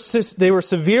something they were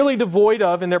severely devoid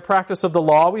of in their practice of the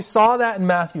law. We saw that in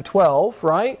Matthew 12,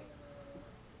 right?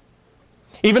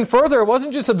 Even further, it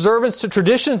wasn't just observance to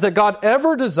traditions that God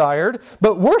ever desired,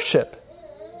 but worship.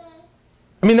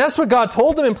 I mean, that's what God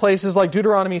told them in places like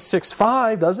Deuteronomy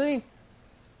 6:5, doesn't He?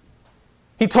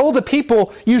 He told the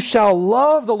people, "You shall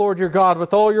love the Lord your God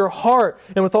with all your heart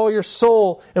and with all your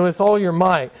soul and with all your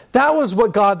might." That was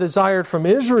what God desired from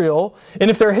Israel. And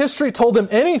if their history told them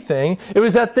anything, it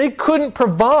was that they couldn't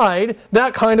provide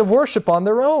that kind of worship on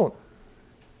their own.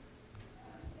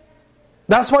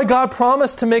 That's why God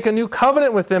promised to make a new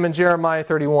covenant with them in Jeremiah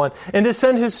 31 and to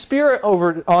send His Spirit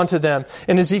over onto them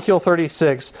in Ezekiel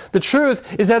 36. The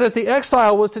truth is that if the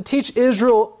exile was to teach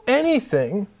Israel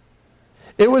anything,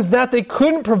 it was that they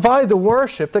couldn't provide the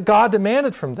worship that God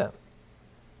demanded from them.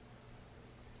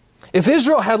 If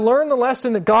Israel had learned the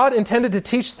lesson that God intended to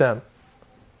teach them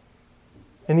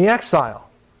in the exile,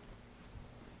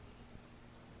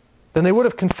 then they would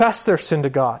have confessed their sin to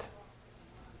God.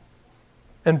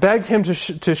 and begged him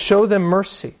to show them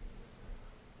mercy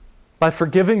by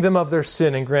forgiving them of their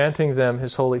sin and granting them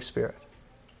His Holy Spirit.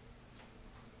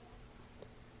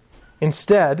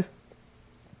 Instead,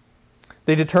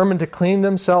 they determined to clean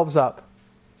themselves up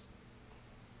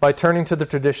by turning to the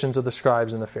traditions of the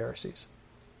scribes and the Pharisees.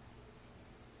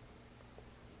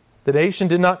 The nation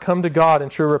did not come to God in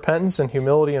true repentance and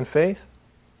humility and faith.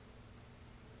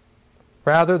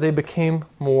 Rather, they became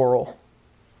moral.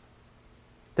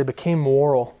 They became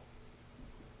moral.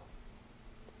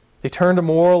 They turned to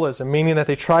moralism, meaning that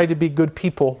they tried to be good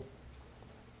people.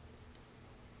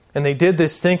 And they did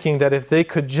this thinking that if they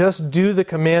could just do the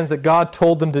commands that God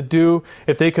told them to do,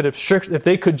 if they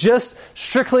could just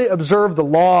strictly observe the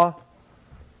law,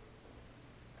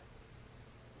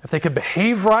 if they could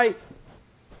behave right,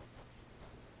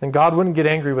 then God wouldn't get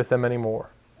angry with them anymore.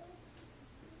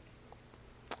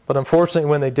 But unfortunately,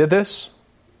 when they did this,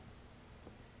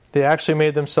 they actually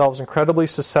made themselves incredibly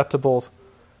susceptible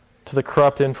to the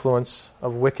corrupt influence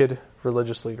of wicked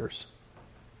religious leaders.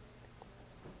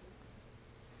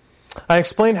 I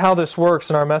explained how this works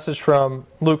in our message from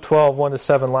Luke 12,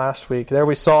 1-7 last week. There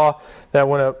we saw that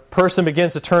when a person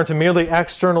begins to turn to merely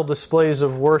external displays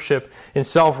of worship in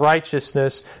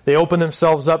self-righteousness, they open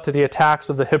themselves up to the attacks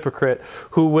of the hypocrite,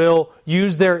 who will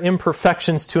use their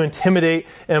imperfections to intimidate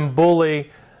and bully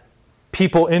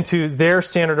people into their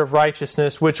standard of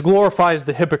righteousness, which glorifies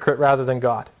the hypocrite rather than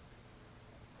God.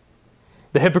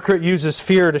 The hypocrite uses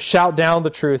fear to shout down the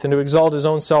truth and to exalt his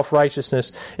own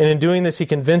self-righteousness. And in doing this, he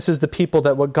convinces the people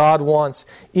that what God wants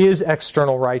is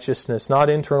external righteousness, not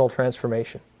internal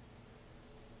transformation.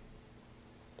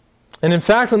 And in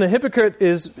fact, when the hypocrite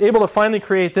is able to finally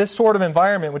create this sort of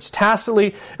environment, which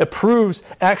tacitly approves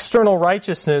external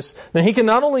righteousness, then he can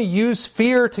not only use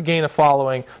fear to gain a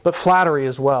following, but flattery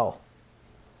as well.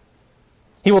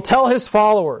 He will tell his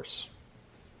followers,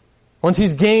 once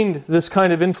he's gained this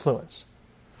kind of influence,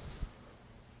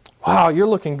 "Wow, you're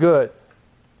looking good.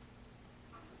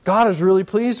 God is really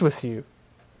pleased with you.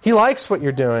 He likes what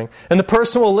you're doing." And the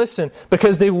person will listen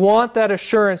because they want that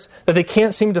assurance that they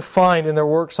can't seem to find in their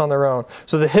works on their own.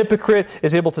 So the hypocrite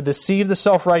is able to deceive the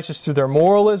self-righteous through their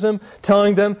moralism,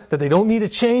 telling them that they don't need to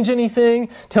change anything,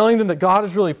 telling them that God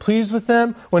is really pleased with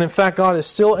them, when in fact God is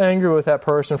still angry with that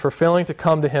person for failing to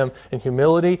come to Him in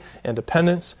humility and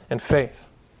dependence and faith.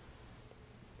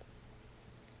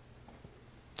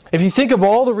 If you think of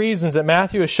all the reasons that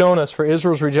Matthew has shown us for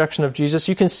Israel's rejection of Jesus,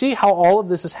 you can see how all of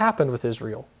this has happened with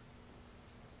Israel.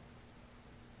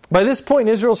 By this point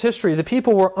in Israel's history, the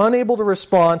people were unable to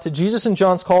respond to Jesus and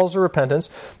John's calls to repentance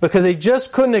because they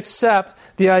just couldn't accept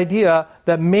the idea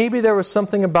that maybe there was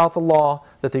something about the law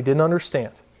that they didn't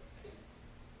understand.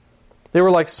 They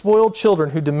were like spoiled children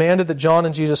who demanded that John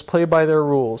and Jesus play by their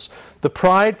rules. The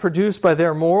pride produced by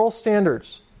their moral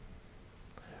standards,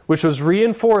 which was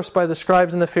reinforced by the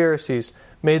scribes and the Pharisees,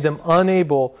 made them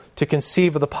unable to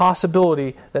conceive of the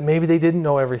possibility that maybe they didn't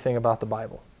know everything about the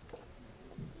Bible.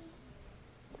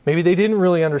 Maybe they didn't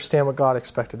really understand what God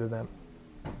expected of them.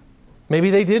 Maybe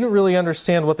they didn't really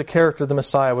understand what the character of the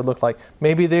Messiah would look like.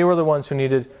 Maybe they were the ones who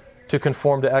needed to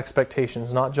conform to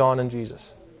expectations, not John and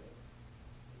Jesus.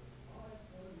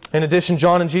 In addition,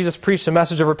 John and Jesus preached a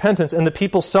message of repentance, and the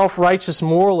people's self-righteous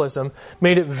moralism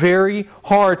made it very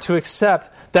hard to accept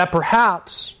that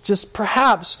perhaps, just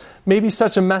perhaps, maybe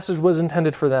such a message was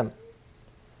intended for them.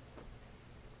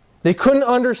 They couldn't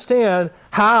understand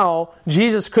how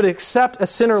Jesus could accept a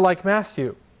sinner like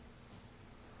Matthew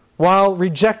while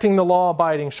rejecting the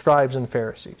law-abiding scribes and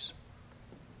Pharisees.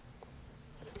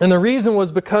 And the reason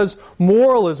was because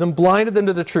moralism blinded them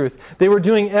to the truth. They were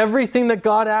doing everything that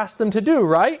God asked them to do,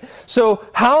 right? So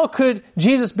how could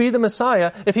Jesus be the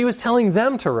Messiah if He was telling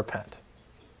them to repent?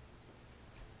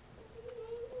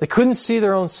 They couldn't see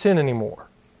their own sin anymore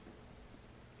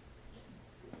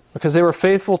because they were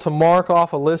faithful to mark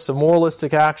off a list of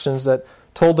moralistic actions that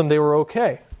told them they were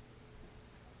okay.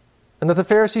 And that the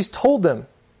Pharisees told them,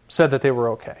 said that they were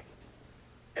okay.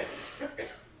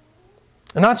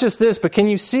 And not just this, but can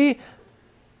you see,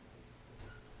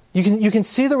 you can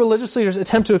see the religious leaders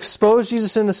attempt to expose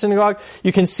Jesus in the synagogue.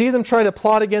 You can see them try to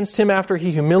plot against Him after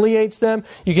He humiliates them.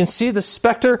 You can see the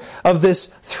specter of this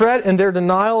threat and their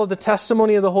denial of the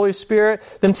testimony of the Holy Spirit.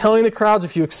 Them telling the crowds,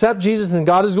 if you accept Jesus, then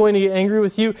God is going to get angry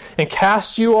with you and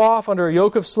cast you off under a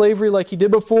yoke of slavery like He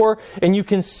did before. And you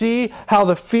can see how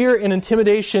the fear and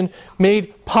intimidation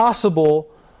made possible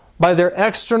by their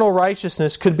external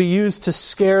righteousness could be used to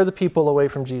scare the people away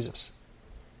from Jesus.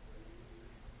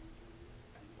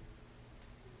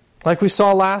 Like we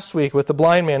saw last week with the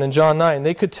blind man in John 9,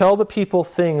 they could tell the people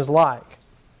things like,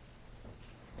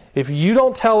 if you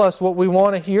don't tell us what we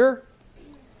want to hear,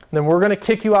 then we're going to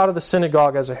kick you out of the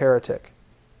synagogue as a heretic.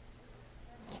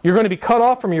 You're going to be cut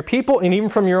off from your people and even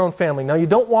from your own family. Now, you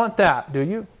don't want that, do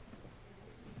you?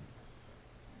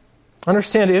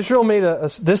 Understand, Israel made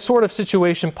this sort of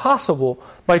situation possible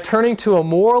by turning to a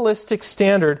moralistic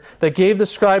standard that gave the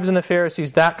scribes and the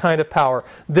Pharisees that kind of power.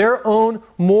 Their own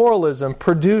moralism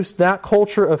produced that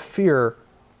culture of fear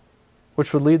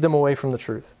which would lead them away from the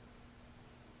truth.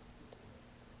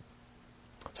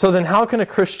 So then how can a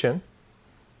Christian,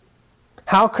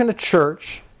 how can a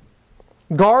church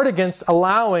guard against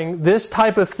allowing this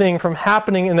type of thing from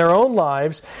happening in their own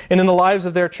lives and in the lives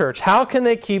of their church? How can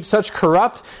they keep such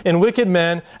corrupt and wicked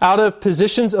men out of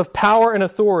positions of power and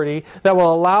authority that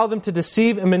will allow them to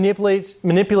deceive and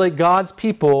manipulate God's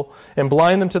people and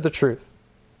blind them to the truth?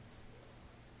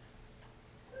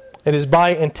 It is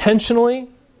by intentionally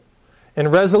and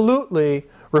resolutely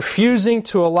refusing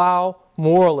to allow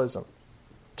moralism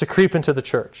to creep into the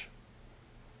church.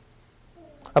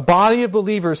 A body of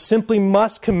believers simply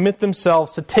must commit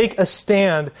themselves to take a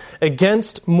stand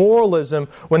against moralism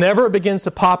whenever it begins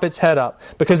to pop its head up.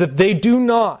 Because if they do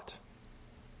not,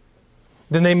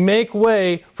 then they make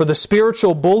way for the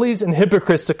spiritual bullies and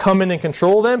hypocrites to come in and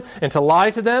control them, and to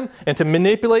lie to them, and to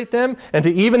manipulate them, and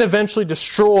to even eventually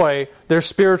destroy their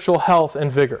spiritual health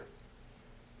and vigor.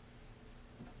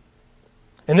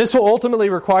 And this will ultimately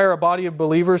require a body of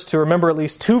believers to remember at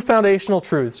least two foundational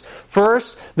truths.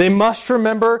 First, they must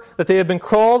remember that they have been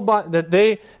called by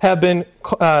they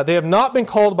have not been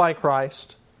called by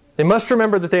Christ. They must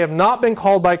remember that they have not been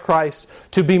called by Christ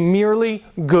to be merely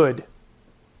good.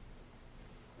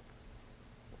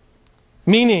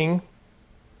 Meaning,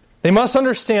 they must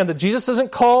understand that Jesus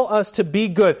doesn't call us to be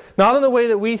good, not in the way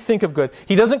that we think of good.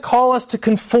 He doesn't call us to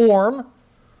conform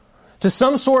to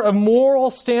some sort of moral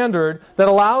standard that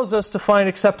allows us to find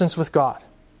acceptance with God.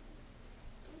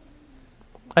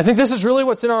 I think this is really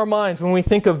what's in our minds when we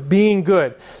think of being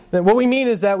good. That what we mean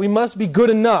is that we must be good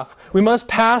enough. We must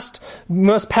pass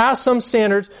some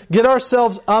standards, get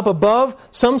ourselves up above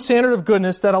some standard of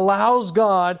goodness that allows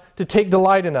God to take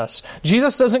delight in us.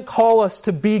 Jesus doesn't call us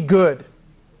to be good.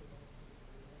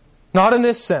 Not in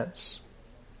this sense.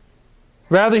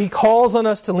 Rather, He calls on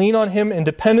us to lean on Him in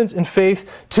dependence and faith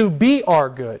to be our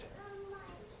good.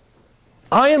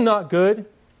 I am not good.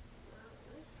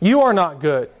 You are not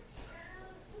good.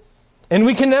 And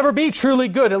we can never be truly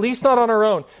good, at least not on our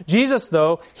own. Jesus,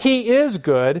 though, He is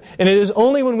good, and it is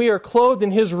only when we are clothed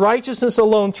in His righteousness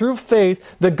alone through faith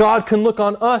that God can look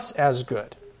on us as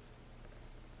good.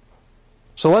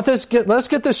 So let's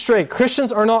get this straight.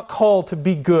 Christians are not called to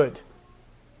be good.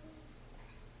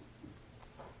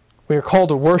 We are called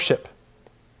to worship.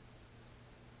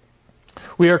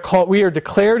 We are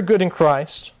declared good in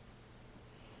Christ.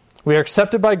 We are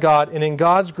accepted by God, and in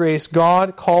God's grace,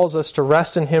 God calls us to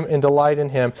rest in Him and delight in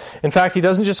Him. In fact, He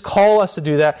doesn't just call us to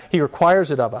do that, He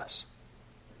requires it of us.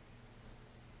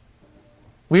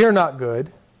 We are not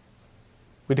good.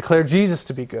 We declare Jesus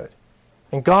to be good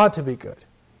and God to be good.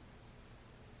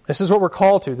 This is what we're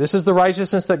called to. This is the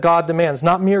righteousness that God demands,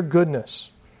 not mere goodness,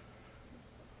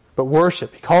 but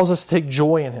worship. He calls us to take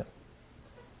joy in Him.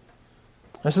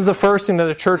 This is the first thing that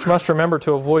a church must remember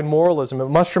to avoid moralism. It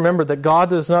must remember that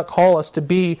God does not call us to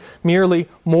be merely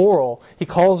moral. He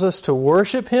calls us to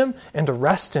worship Him and to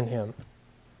rest in Him.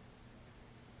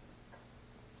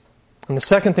 And the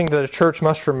second thing that a church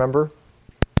must remember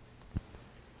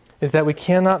is that we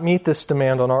cannot meet this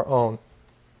demand on our own.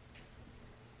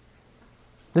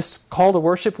 This call to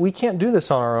worship, we can't do this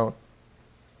on our own.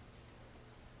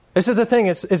 This is the thing,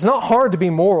 it's not hard to be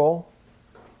moral.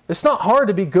 It's not hard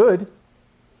to be good.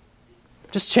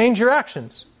 Just change your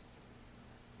actions.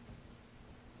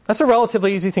 That's a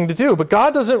relatively easy thing to do, but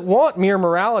God doesn't want mere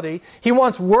morality. He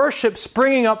wants worship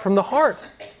springing up from the heart.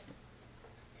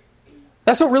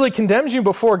 That's what really condemns you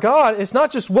before God. It's not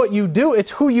just what you do,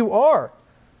 it's who you are.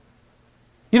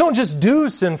 You don't just do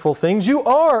sinful things, you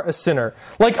are a sinner.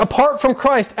 Like, apart from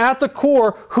Christ, at the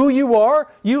core, who you are,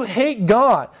 you hate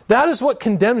God. That is what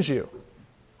condemns you,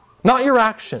 not your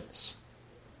actions.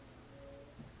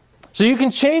 So you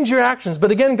can change your actions,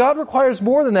 but again, God requires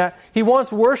more than that. He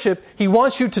wants worship. He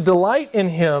wants you to delight in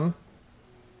Him.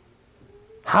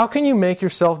 How can you make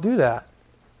yourself do that?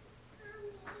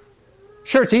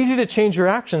 Sure, it's easy to change your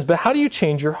actions, but how do you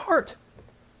change your heart?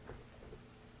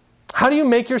 How do you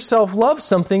make yourself love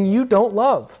something you don't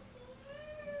love?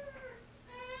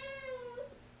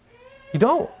 You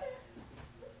don't.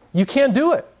 You can't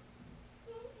do it.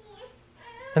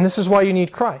 And this is why you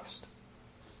need Christ.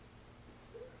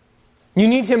 You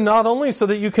need Him not only so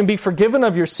that you can be forgiven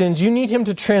of your sins, you need Him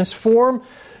to transform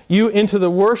you into the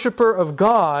worshiper of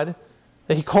God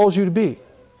that He calls you to be.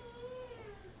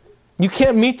 You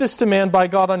can't meet this demand by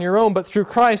God on your own, but through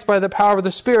Christ, by the power of the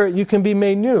Spirit, you can be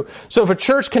made new. So if a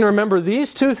church can remember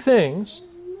these two things,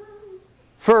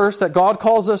 first, that God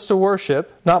calls us to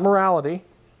worship, not morality,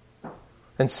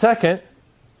 and second,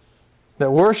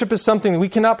 that worship is something that we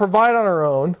cannot provide on our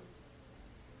own,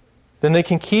 then they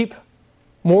can keep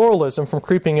moralism from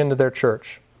creeping into their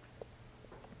church.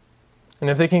 And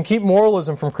if they can keep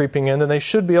moralism from creeping in, then they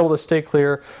should be able to stay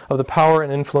clear of the power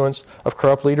and influence of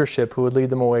corrupt leadership who would lead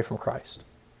them away from Christ.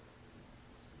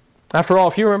 After all,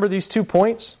 if you remember these 2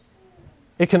 points,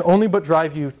 it can only but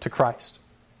drive you to Christ.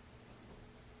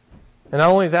 And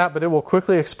not only that, but it will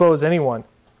quickly expose anyone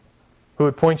who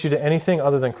would point you to anything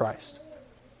other than Christ.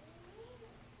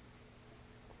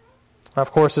 Now,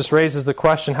 of course, this raises the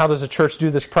question, how does a church do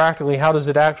this practically? What does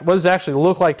it actually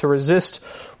look like to resist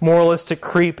moralistic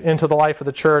creep into the life of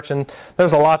the church? And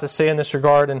there's a lot to say in this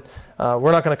regard, and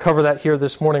we're not going to cover that here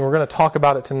this morning. We're going to talk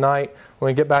about it tonight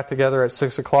when we get back together at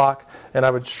 6 o'clock. And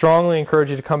I would strongly encourage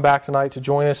you to come back tonight to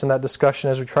join us in that discussion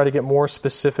as we try to get more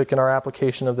specific in our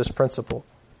application of this principle.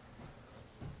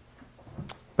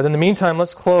 But in the meantime,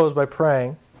 let's close by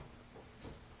praying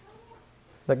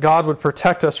that God would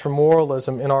protect us from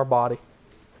moralism in our body.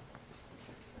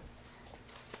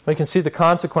 We can see the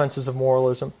consequences of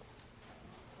moralism.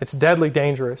 It's deadly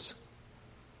dangerous.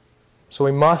 So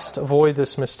we must avoid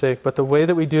this mistake. But the way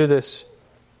that we do this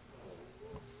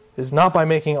is not by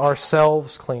making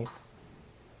ourselves clean.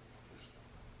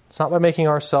 It's not by making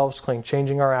ourselves clean,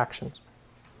 changing our actions.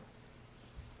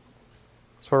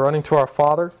 So we're running to our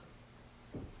Father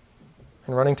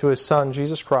and running to His Son,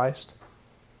 Jesus Christ,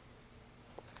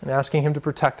 and asking Him to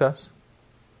protect us,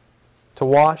 to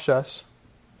wash us,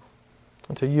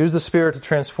 and to use the Spirit to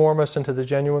transform us into the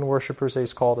genuine worshipers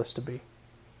He's called us to be.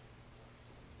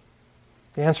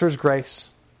 The answer is grace.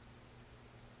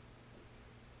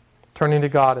 Turning to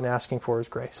God and asking for His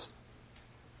grace.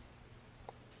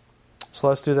 So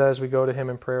let's do that as we go to Him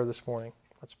in prayer this morning.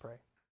 Let's pray.